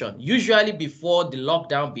demonstration, usually before the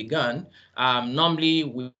lockdown began, normally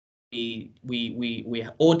we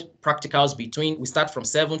hold practicals we start from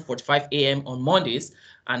 7:45 a.m. on Mondays,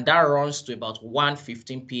 and that runs to about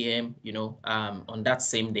 1:15 p.m. On that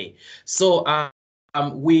same day. So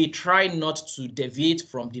we try not to deviate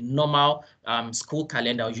from the normal school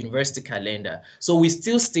calendar or university calendar. So we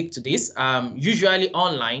still stick to this. Usually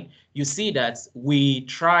online, you see that we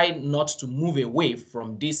try not to move away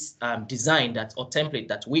from this design or template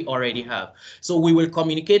that we already have. So we will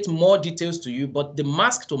communicate more details to you, but the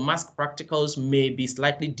mask-to-mask practicals may be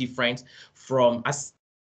slightly different from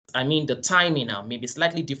the timing now may be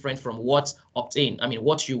slightly different from what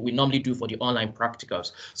you will normally do for the online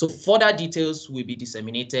practicals. So further details will be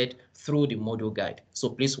disseminated through the module guide. So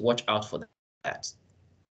please watch out for that.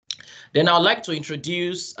 Then I would like to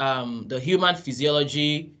introduce the human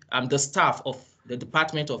physiology, the staff of the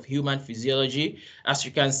Department of Human Physiology. As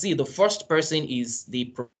you can see, the first person is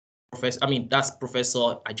the professor, that's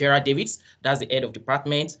Professor Ajera Davids. That's the head of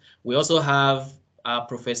department. We also have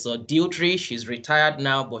Professor Diltri. She's retired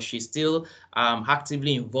now, but she's still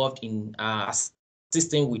actively involved in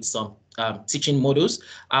assisting with some teaching modules.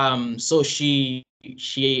 So she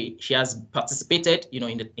has participated,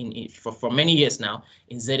 for many years now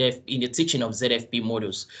in the teaching of ZFP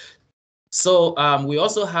modules. So we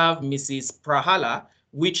also have Mrs. Prahala,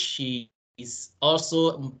 which she is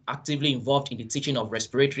also actively involved in the teaching of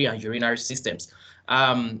respiratory and urinary systems.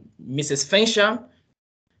 Mrs. Fensham,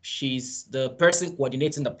 she's the person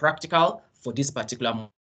coordinating the practical for this particular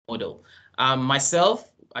model. Myself,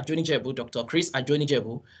 Ajoni Jebu, Dr. Chris Ajoni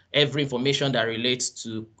Jebu, every information that relates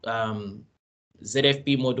to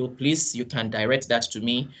ZFP model, please, you can direct that to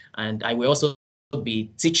me, and I will also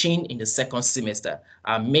be teaching in the second semester.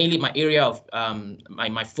 Mainly my area of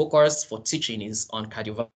my focus for teaching is on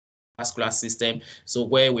cardiovascular system. So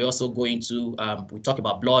where we also go into, we talk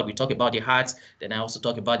about blood, we talk about the heart, then I also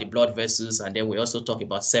talk about the blood vessels, and then we also talk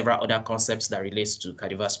about several other concepts that relates to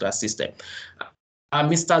cardiovascular system.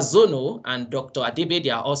 Mr. Zono and Dr. Adebe, they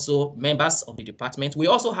are also members of the department. We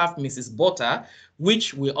also have Mrs. Bota,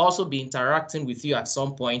 which will also be interacting with you at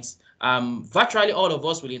some point. Virtually all of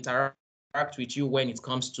us will interact with you when it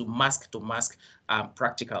comes to mask-to-mask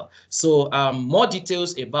practical. So more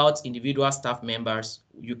details about individual staff members,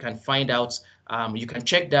 you can find out, you can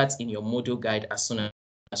check that in your module guide as soon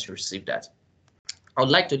as you receive that. I would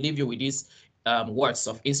like to leave you with this words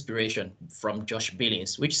of inspiration from Josh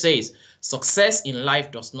Billings, which says, "Success in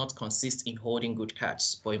life does not consist in holding good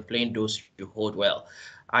cards, but in playing those you hold well."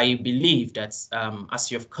 I believe that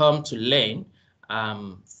as you've come to learn,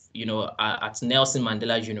 at Nelson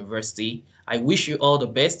Mandela University, I wish you all the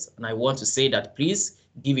best, and I want to say that please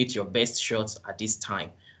give it your best shot at this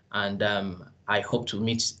time. And I hope to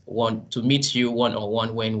meet you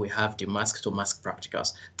one-on-one when we have the mask-to-mask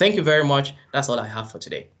practicals. Thank you very much. That's all I have for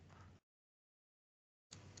today.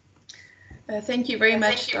 Thank you very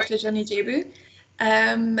much, Dr. Johnny Jebu.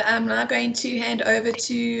 I'm now going to hand over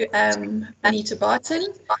to Benita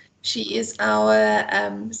Barton. She is our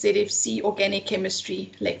ZFC Organic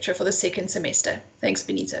Chemistry lecturer for the second semester. Thanks,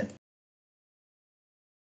 Benita.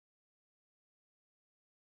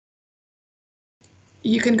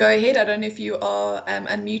 You can go ahead. I don't know if you are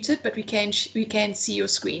unmuted, but we can see your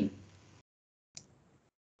screen.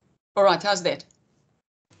 All right, how's that?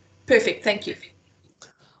 Perfect, thank you.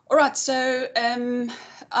 All right, so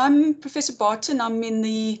I'm Professor Barton. I'm in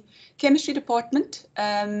the chemistry department,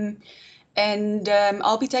 and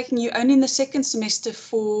I'll be taking you only in the second semester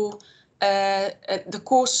for the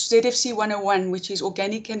course ZFC 101, which is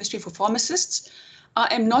Organic Chemistry for Pharmacists. I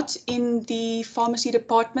am not in the pharmacy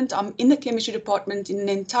department. I'm in the chemistry department in an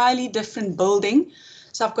entirely different building.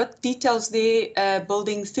 So I've got details there,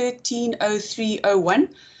 building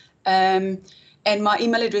 130301. And my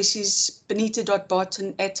email address is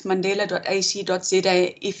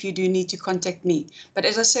benita.barton@mandela.ac.za if you do need to contact me. But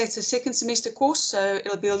as I say, it's a second semester course, so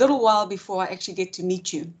it'll be a little while before I actually get to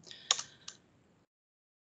meet you.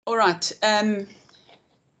 All right. I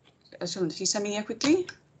just want to see something here quickly.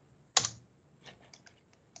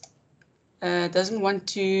 Doesn't want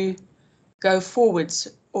to go forwards.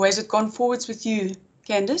 Or has it gone forwards with you,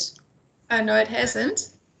 Candice? No, it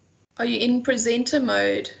hasn't. Are you in presenter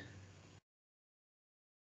mode?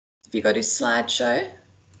 If you go to slideshow.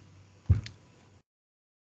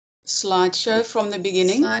 Slideshow from the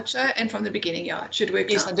beginning. Slideshow and from the beginning, yeah, it should work.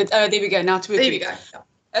 Yes, now. I did. Oh, there we go. Now it's working. There we go.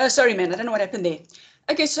 Yeah. Sorry, man, I don't know what happened there.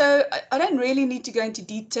 Okay, so I don't really need to go into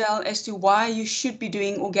detail as to why you should be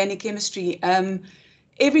doing organic chemistry.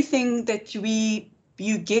 Everything that you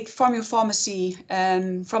get from your pharmacy,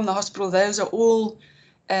 from the hospital, those are all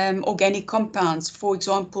organic compounds. For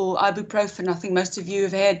example, ibuprofen, I think most of you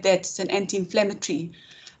have had that. It's an anti-inflammatory.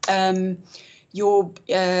 Your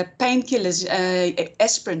painkillers,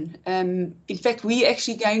 aspirin. In fact, we're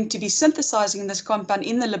actually going to be synthesizing this compound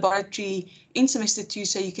in the laboratory in semester 2,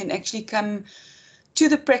 so you can actually come to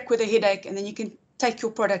the prac with a headache, and then you can take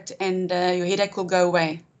your product and your headache will go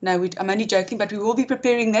away. No, I'm only joking, but we will be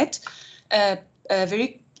preparing that. A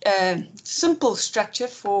very simple structure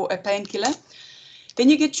for a painkiller. Then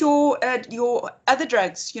you get your other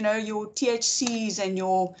drugs, you know, your THCs and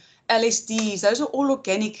your LSDs. Those are all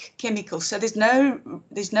organic chemicals. So there's no.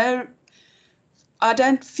 I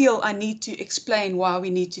don't feel I need to explain why we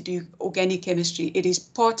need to do organic chemistry. It is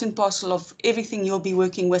part and parcel of everything you'll be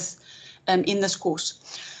working with in this course.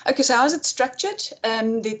 Okay, so how's it structured?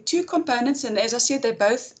 There are 2 components, and as I said, they're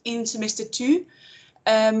both in semester 2.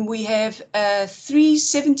 We have 3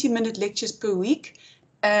 70-minute lectures per week,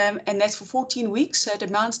 and that's for 14 weeks. So it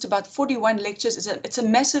amounts to about 41 lectures. It's a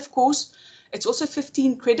massive course. It's also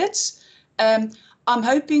 15 credits. I'm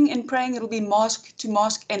hoping and praying it'll be mask to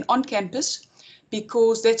mask and on campus,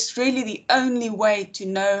 because that's really the only way to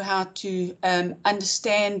know how to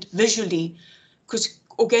understand visually, because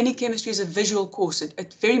organic chemistry is a visual course.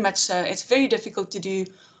 It very much so. It's very difficult to do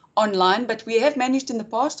online, but we have managed in the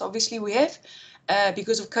past. Obviously, we have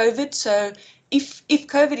because of COVID. So if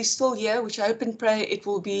COVID is still here, which I hope and pray it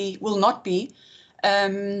will not be,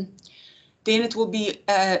 then it will be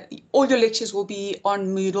all your lectures will be on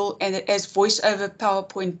Moodle and as voice over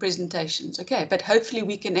PowerPoint presentations. Okay, but hopefully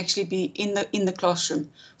we can actually be in the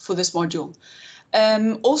classroom for this module.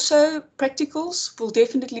 Also, practicals will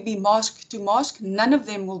definitely be mask to mask. None of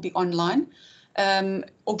them will be online.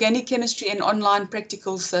 Organic chemistry and online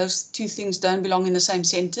practicals, those 2 things don't belong in the same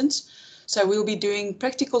sentence. So we'll be doing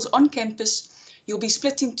practicals on campus. You'll be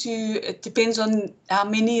split into, it depends on how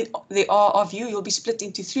many there are of you, you'll be split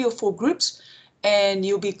into 3 or 4 groups, and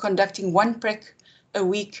you'll be conducting 1 prac a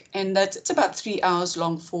week, and it's about 3 hours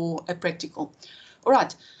long for a practical. All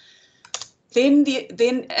right. Then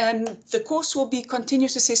the course will be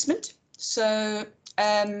continuous assessment. So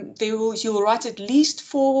you'll write at least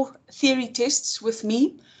 4 theory tests with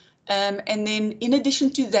me, and then in addition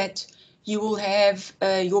to that, you will have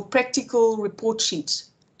your practical report sheets,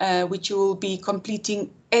 which you will be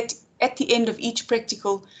completing at the end of each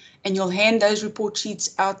practical, and you'll hand those report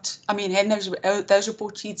sheets out. I mean, hand those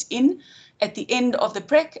report sheets in at the end of the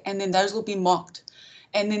prac, and then those will be marked.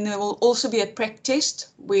 And then there will also be a prac test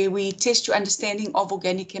where we test your understanding of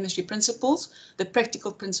organic chemistry principles, the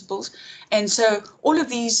practical principles. And so all of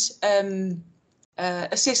these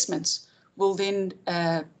assessments will then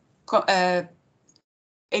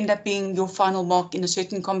end up being your final mark in a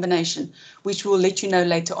certain combination, which we'll let you know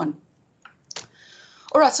later on.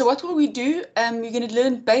 All right, so what will we do? You're going to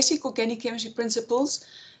learn basic organic chemistry principles,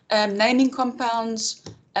 naming compounds,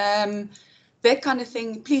 that kind of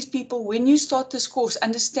thing. Please, people, when you start this course,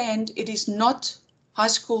 understand it is not high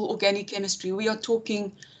school organic chemistry. We are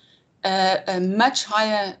talking a much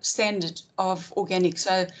higher standard of organic.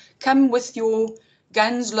 So come with your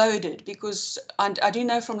guns loaded, because I do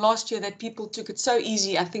know from last year that people took it so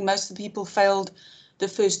easy. I think most of the people failed the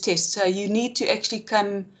first test. So you need to actually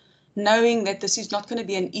come knowing that this is not going to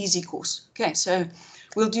be an easy course. Okay, so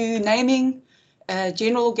we'll do naming,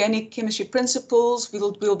 general organic chemistry principles.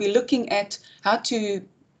 We'll be looking at how to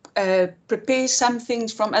prepare some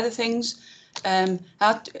things from other things.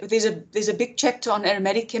 There's a big chapter on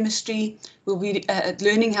aromatic chemistry. We'll be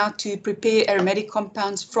learning how to prepare aromatic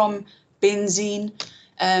compounds from benzene,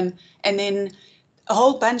 and then a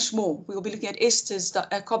whole bunch more. We'll be looking at esters,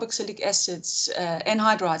 carboxylic acids,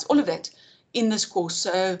 anhydrides, all of that in this course.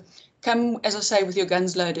 So come, as I say, with your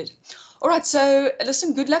guns loaded. All right, so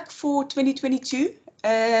listen, good luck for 2022.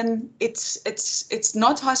 It's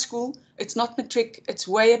not high school, it's not matric, it's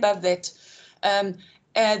way above that. Therefore,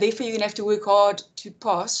 you're going to have to work hard to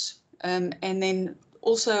pass. And then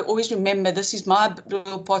also always remember, this is my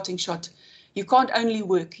little parting shot. You can't only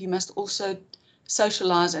work, you must also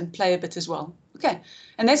socialize and play a bit as well. Okay,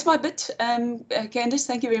 and that's my bit. Candice,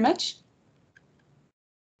 thank you very much.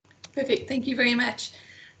 Perfect, thank you very much.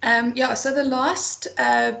 Yeah, so the last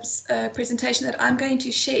presentation that I'm going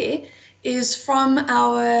to share is from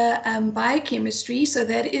our biochemistry. So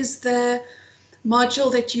that is the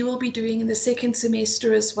module that you will be doing in the second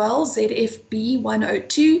semester as well, ZFB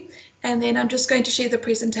 102. And then I'm just going to share the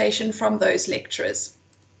presentation from those lecturers.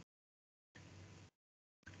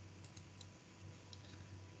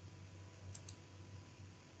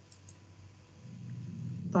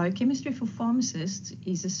 Biochemistry for Pharmacists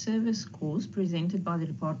is a service course presented by the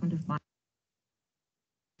Department of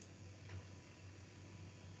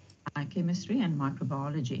Biochemistry and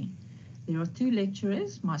Microbiology. There are two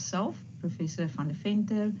lecturers, myself, Professor van der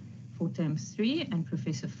Venter for term 3 and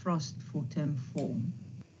Professor Frost for term 4.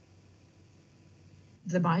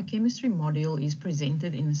 The biochemistry module is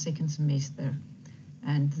presented in the second semester,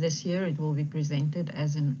 and this year it will be presented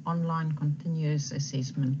as an online continuous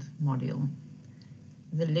assessment module.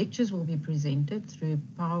 The lectures will be presented through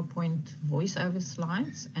PowerPoint voiceover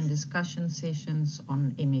slides and discussion sessions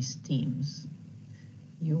on MS Teams.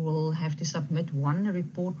 You will have to submit one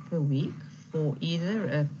report per week for either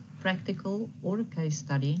a practical or a case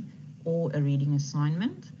study or a reading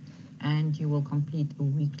assignment, and you will complete a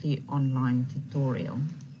weekly online tutorial.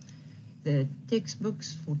 The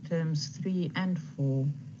textbooks for terms 3 and 4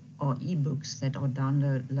 are ebooks that are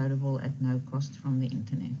downloadable at no cost from the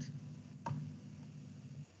internet.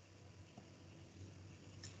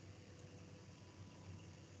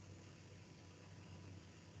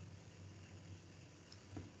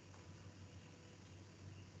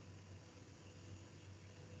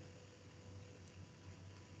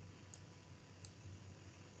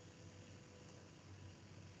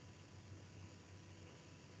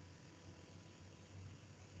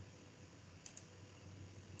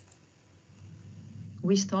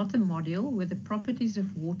 We start the module with the properties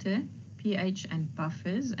of water, pH and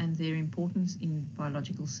buffers and their importance in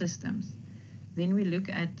biological systems. Then we look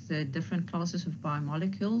at the different classes of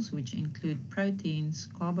biomolecules, which include proteins,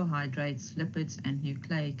 carbohydrates, lipids and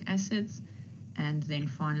nucleic acids. And then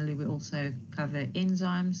finally we also cover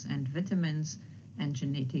enzymes and vitamins and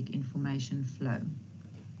genetic information flow.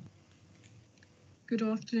 Good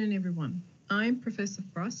afternoon, everyone. I'm Professor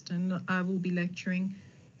Frost and I will be lecturing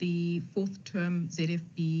the 4th term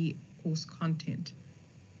ZFB course content.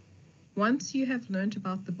 Once you have learned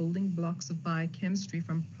about the building blocks of biochemistry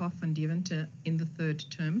from Prof. van Deventer in the 3rd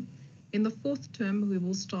term, in the 4th term we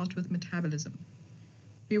will start with metabolism.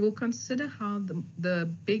 We will consider how the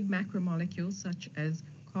big macromolecules such as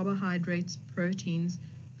carbohydrates, proteins,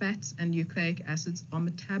 fats and nucleic acids are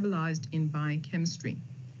metabolized in biochemistry.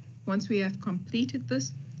 Once we have completed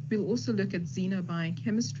this, we'll also look at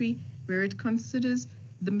xenobiochemistry, where it considers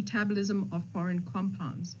the metabolism of foreign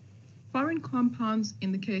compounds. Foreign compounds,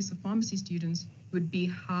 in the case of pharmacy students, would be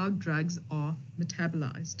how drugs are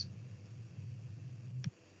metabolized.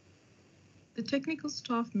 The technical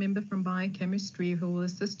staff member from biochemistry who will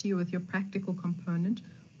assist you with your practical component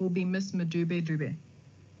will be Ms. Madube Dube.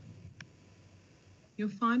 Your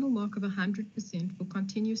final mark of 100% for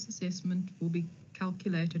continuous assessment will be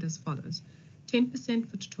calculated as follows: 10%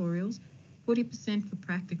 for tutorials, 40% for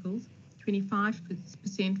practicals,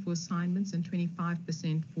 25% for assignments, and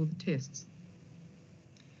 25% for the tests.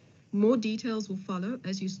 More details will follow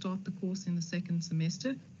as you start the course in the second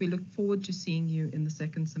semester. We look forward to seeing you in the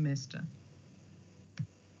second semester.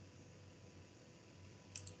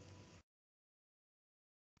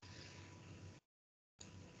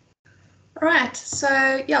 Right,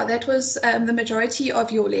 so yeah, that was the majority of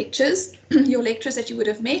your lectures, your lectures that you would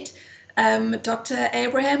have met. Dr.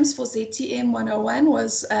 Abrahams for ZTM 101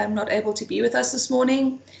 was not able to be with us this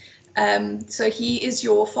morning. So he is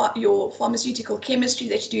your pharmaceutical chemistry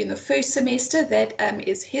that you do in the first semester. That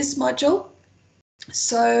is his module.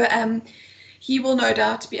 So he will no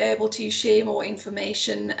doubt be able to share more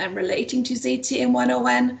information relating to ZTM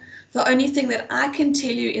 101. The only thing that I can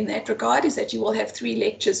tell you in that regard is that you will have 3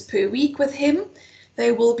 lectures per week with him.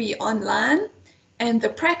 They will be online, and the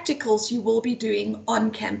practicals you will be doing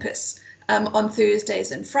on campus on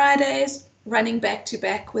Thursdays and Fridays, running back to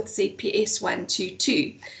back with ZPS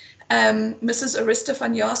 122. Mrs. Arista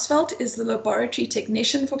van Jaarsveld is the laboratory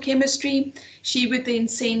technician for chemistry. She would then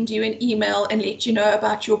send you an email and let you know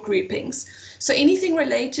about your groupings. So anything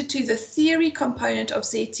related to the theory component of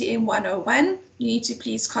ZTM 101, you need to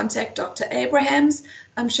please contact Dr. Abrahams.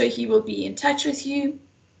 I'm sure he will be in touch with you.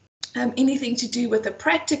 Anything to do with the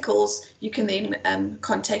practicals, you can then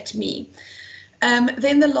contact me.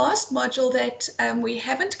 Then the last module that we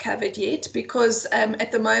haven't covered yet, because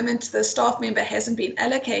at the moment the staff member hasn't been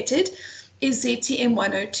allocated, is ZTM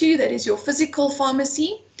 102, that is your physical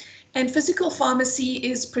pharmacy. And physical pharmacy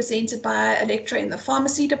is presented by a lecturer in the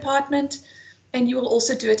pharmacy department, and you will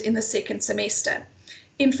also do it in the second semester.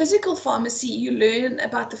 In physical pharmacy, you learn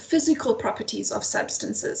about the physical properties of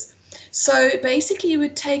substances. So basically you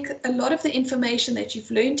would take a lot of the information that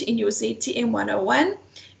you've learned in your ZTM 101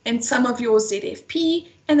 and some of your ZFP,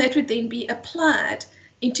 and that would then be applied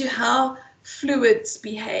into how fluids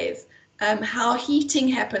behave, how heating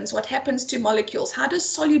happens, what happens to molecules, how does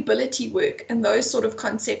solubility work, and those sort of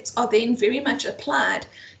concepts are then very much applied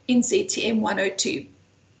in ZTM 102.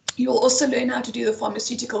 You'll also learn how to do the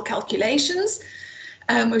pharmaceutical calculations,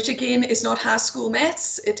 which again is not high school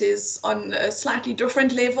maths. It is on a slightly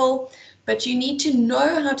different level, but you need to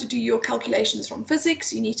know how to do your calculations from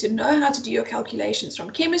physics. You need to know how to do your calculations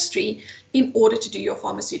from chemistry in order to do your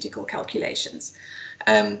pharmaceutical calculations.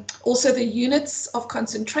 Also, the units of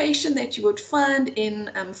concentration that you would find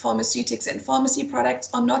in pharmaceutics and pharmacy products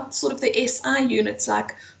are not sort of the SI units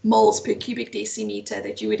like moles per cubic decimeter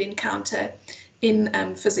that you would encounter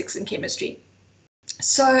in physics and chemistry.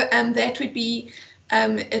 So that would be,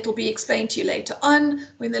 it'll be explained to you later on.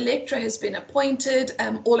 When the lecturer has been appointed,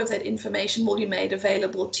 all of that information will be made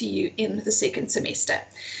available to you in the second semester.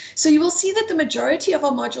 So you will see that the majority of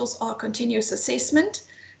our modules are continuous assessment.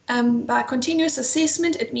 By continuous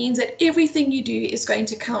assessment, it means that everything you do is going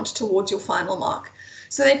to count towards your final mark.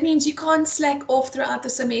 So that means you can't slack off throughout the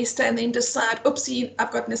semester and then decide, oopsie,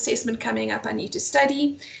 I've got an assessment coming up, I need to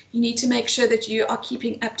study. You need to make sure that you are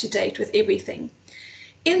keeping up to date with everything.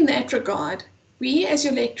 In that regard, we as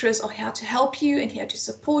your lecturers are here to help you and here to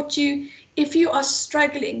support you. If you are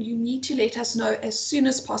struggling, you need to let us know as soon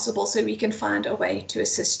as possible so we can find a way to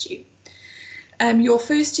assist you. Your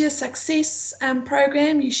first year success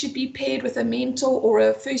program, you should be paired with a mentor or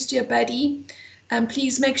a first year buddy.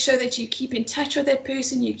 Please make sure that you keep in touch with that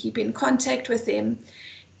person, you keep in contact with them.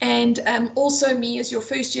 And also me as your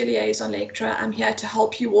first year liaison lecturer, I'm here to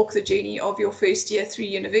help you walk the journey of your first year through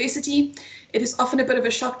university. It is often a bit of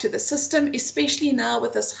a shock to the system, especially now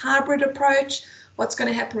with this hybrid approach. What's going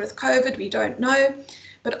to happen with COVID, we don't know.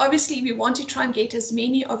 But obviously we want to try and get as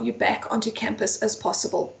many of you back onto campus as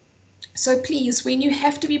possible. So please, when you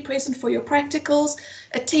have to be present for your practicals,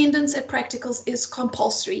 attendance at practicals is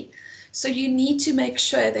compulsory. So you need to make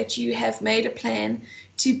sure that you have made a plan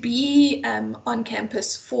to be on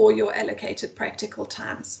campus for your allocated practical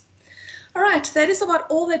times. All right, that is about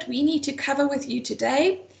all that we need to cover with you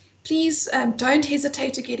today. Please don't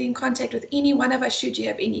hesitate to get in contact with any one of us should you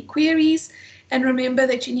have any queries. And remember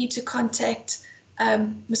that you need to contact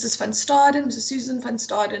Mrs. van Staden, Mrs. Susan van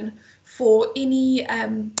Staden, for any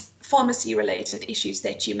pharmacy related issues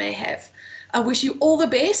that you may have. I wish you all the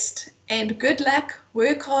best and good luck.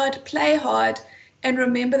 Work hard, play hard, and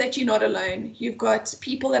remember that you're not alone. You've got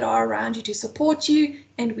people that are around you to support you,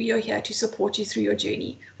 and we are here to support you through your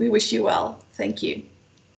journey. We wish you well. Thank you.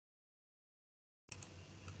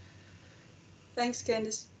 Thanks,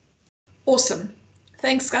 Candice. Awesome.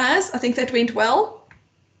 Thanks, guys. I think that went well.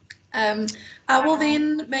 I will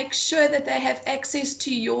then make sure that they have access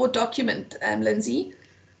to your document, Lindsay,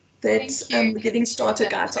 that's the Getting Started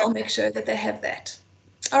Guide. So I'll make sure that they have that.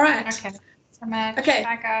 All right. Okay. So much. Okay.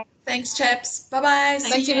 Bye, guys. Thanks, chaps. Bye-bye.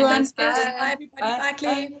 Thanks, everyone. Bye, everybody. Bye,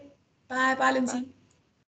 Claire. Bye, Lindsay. Bye.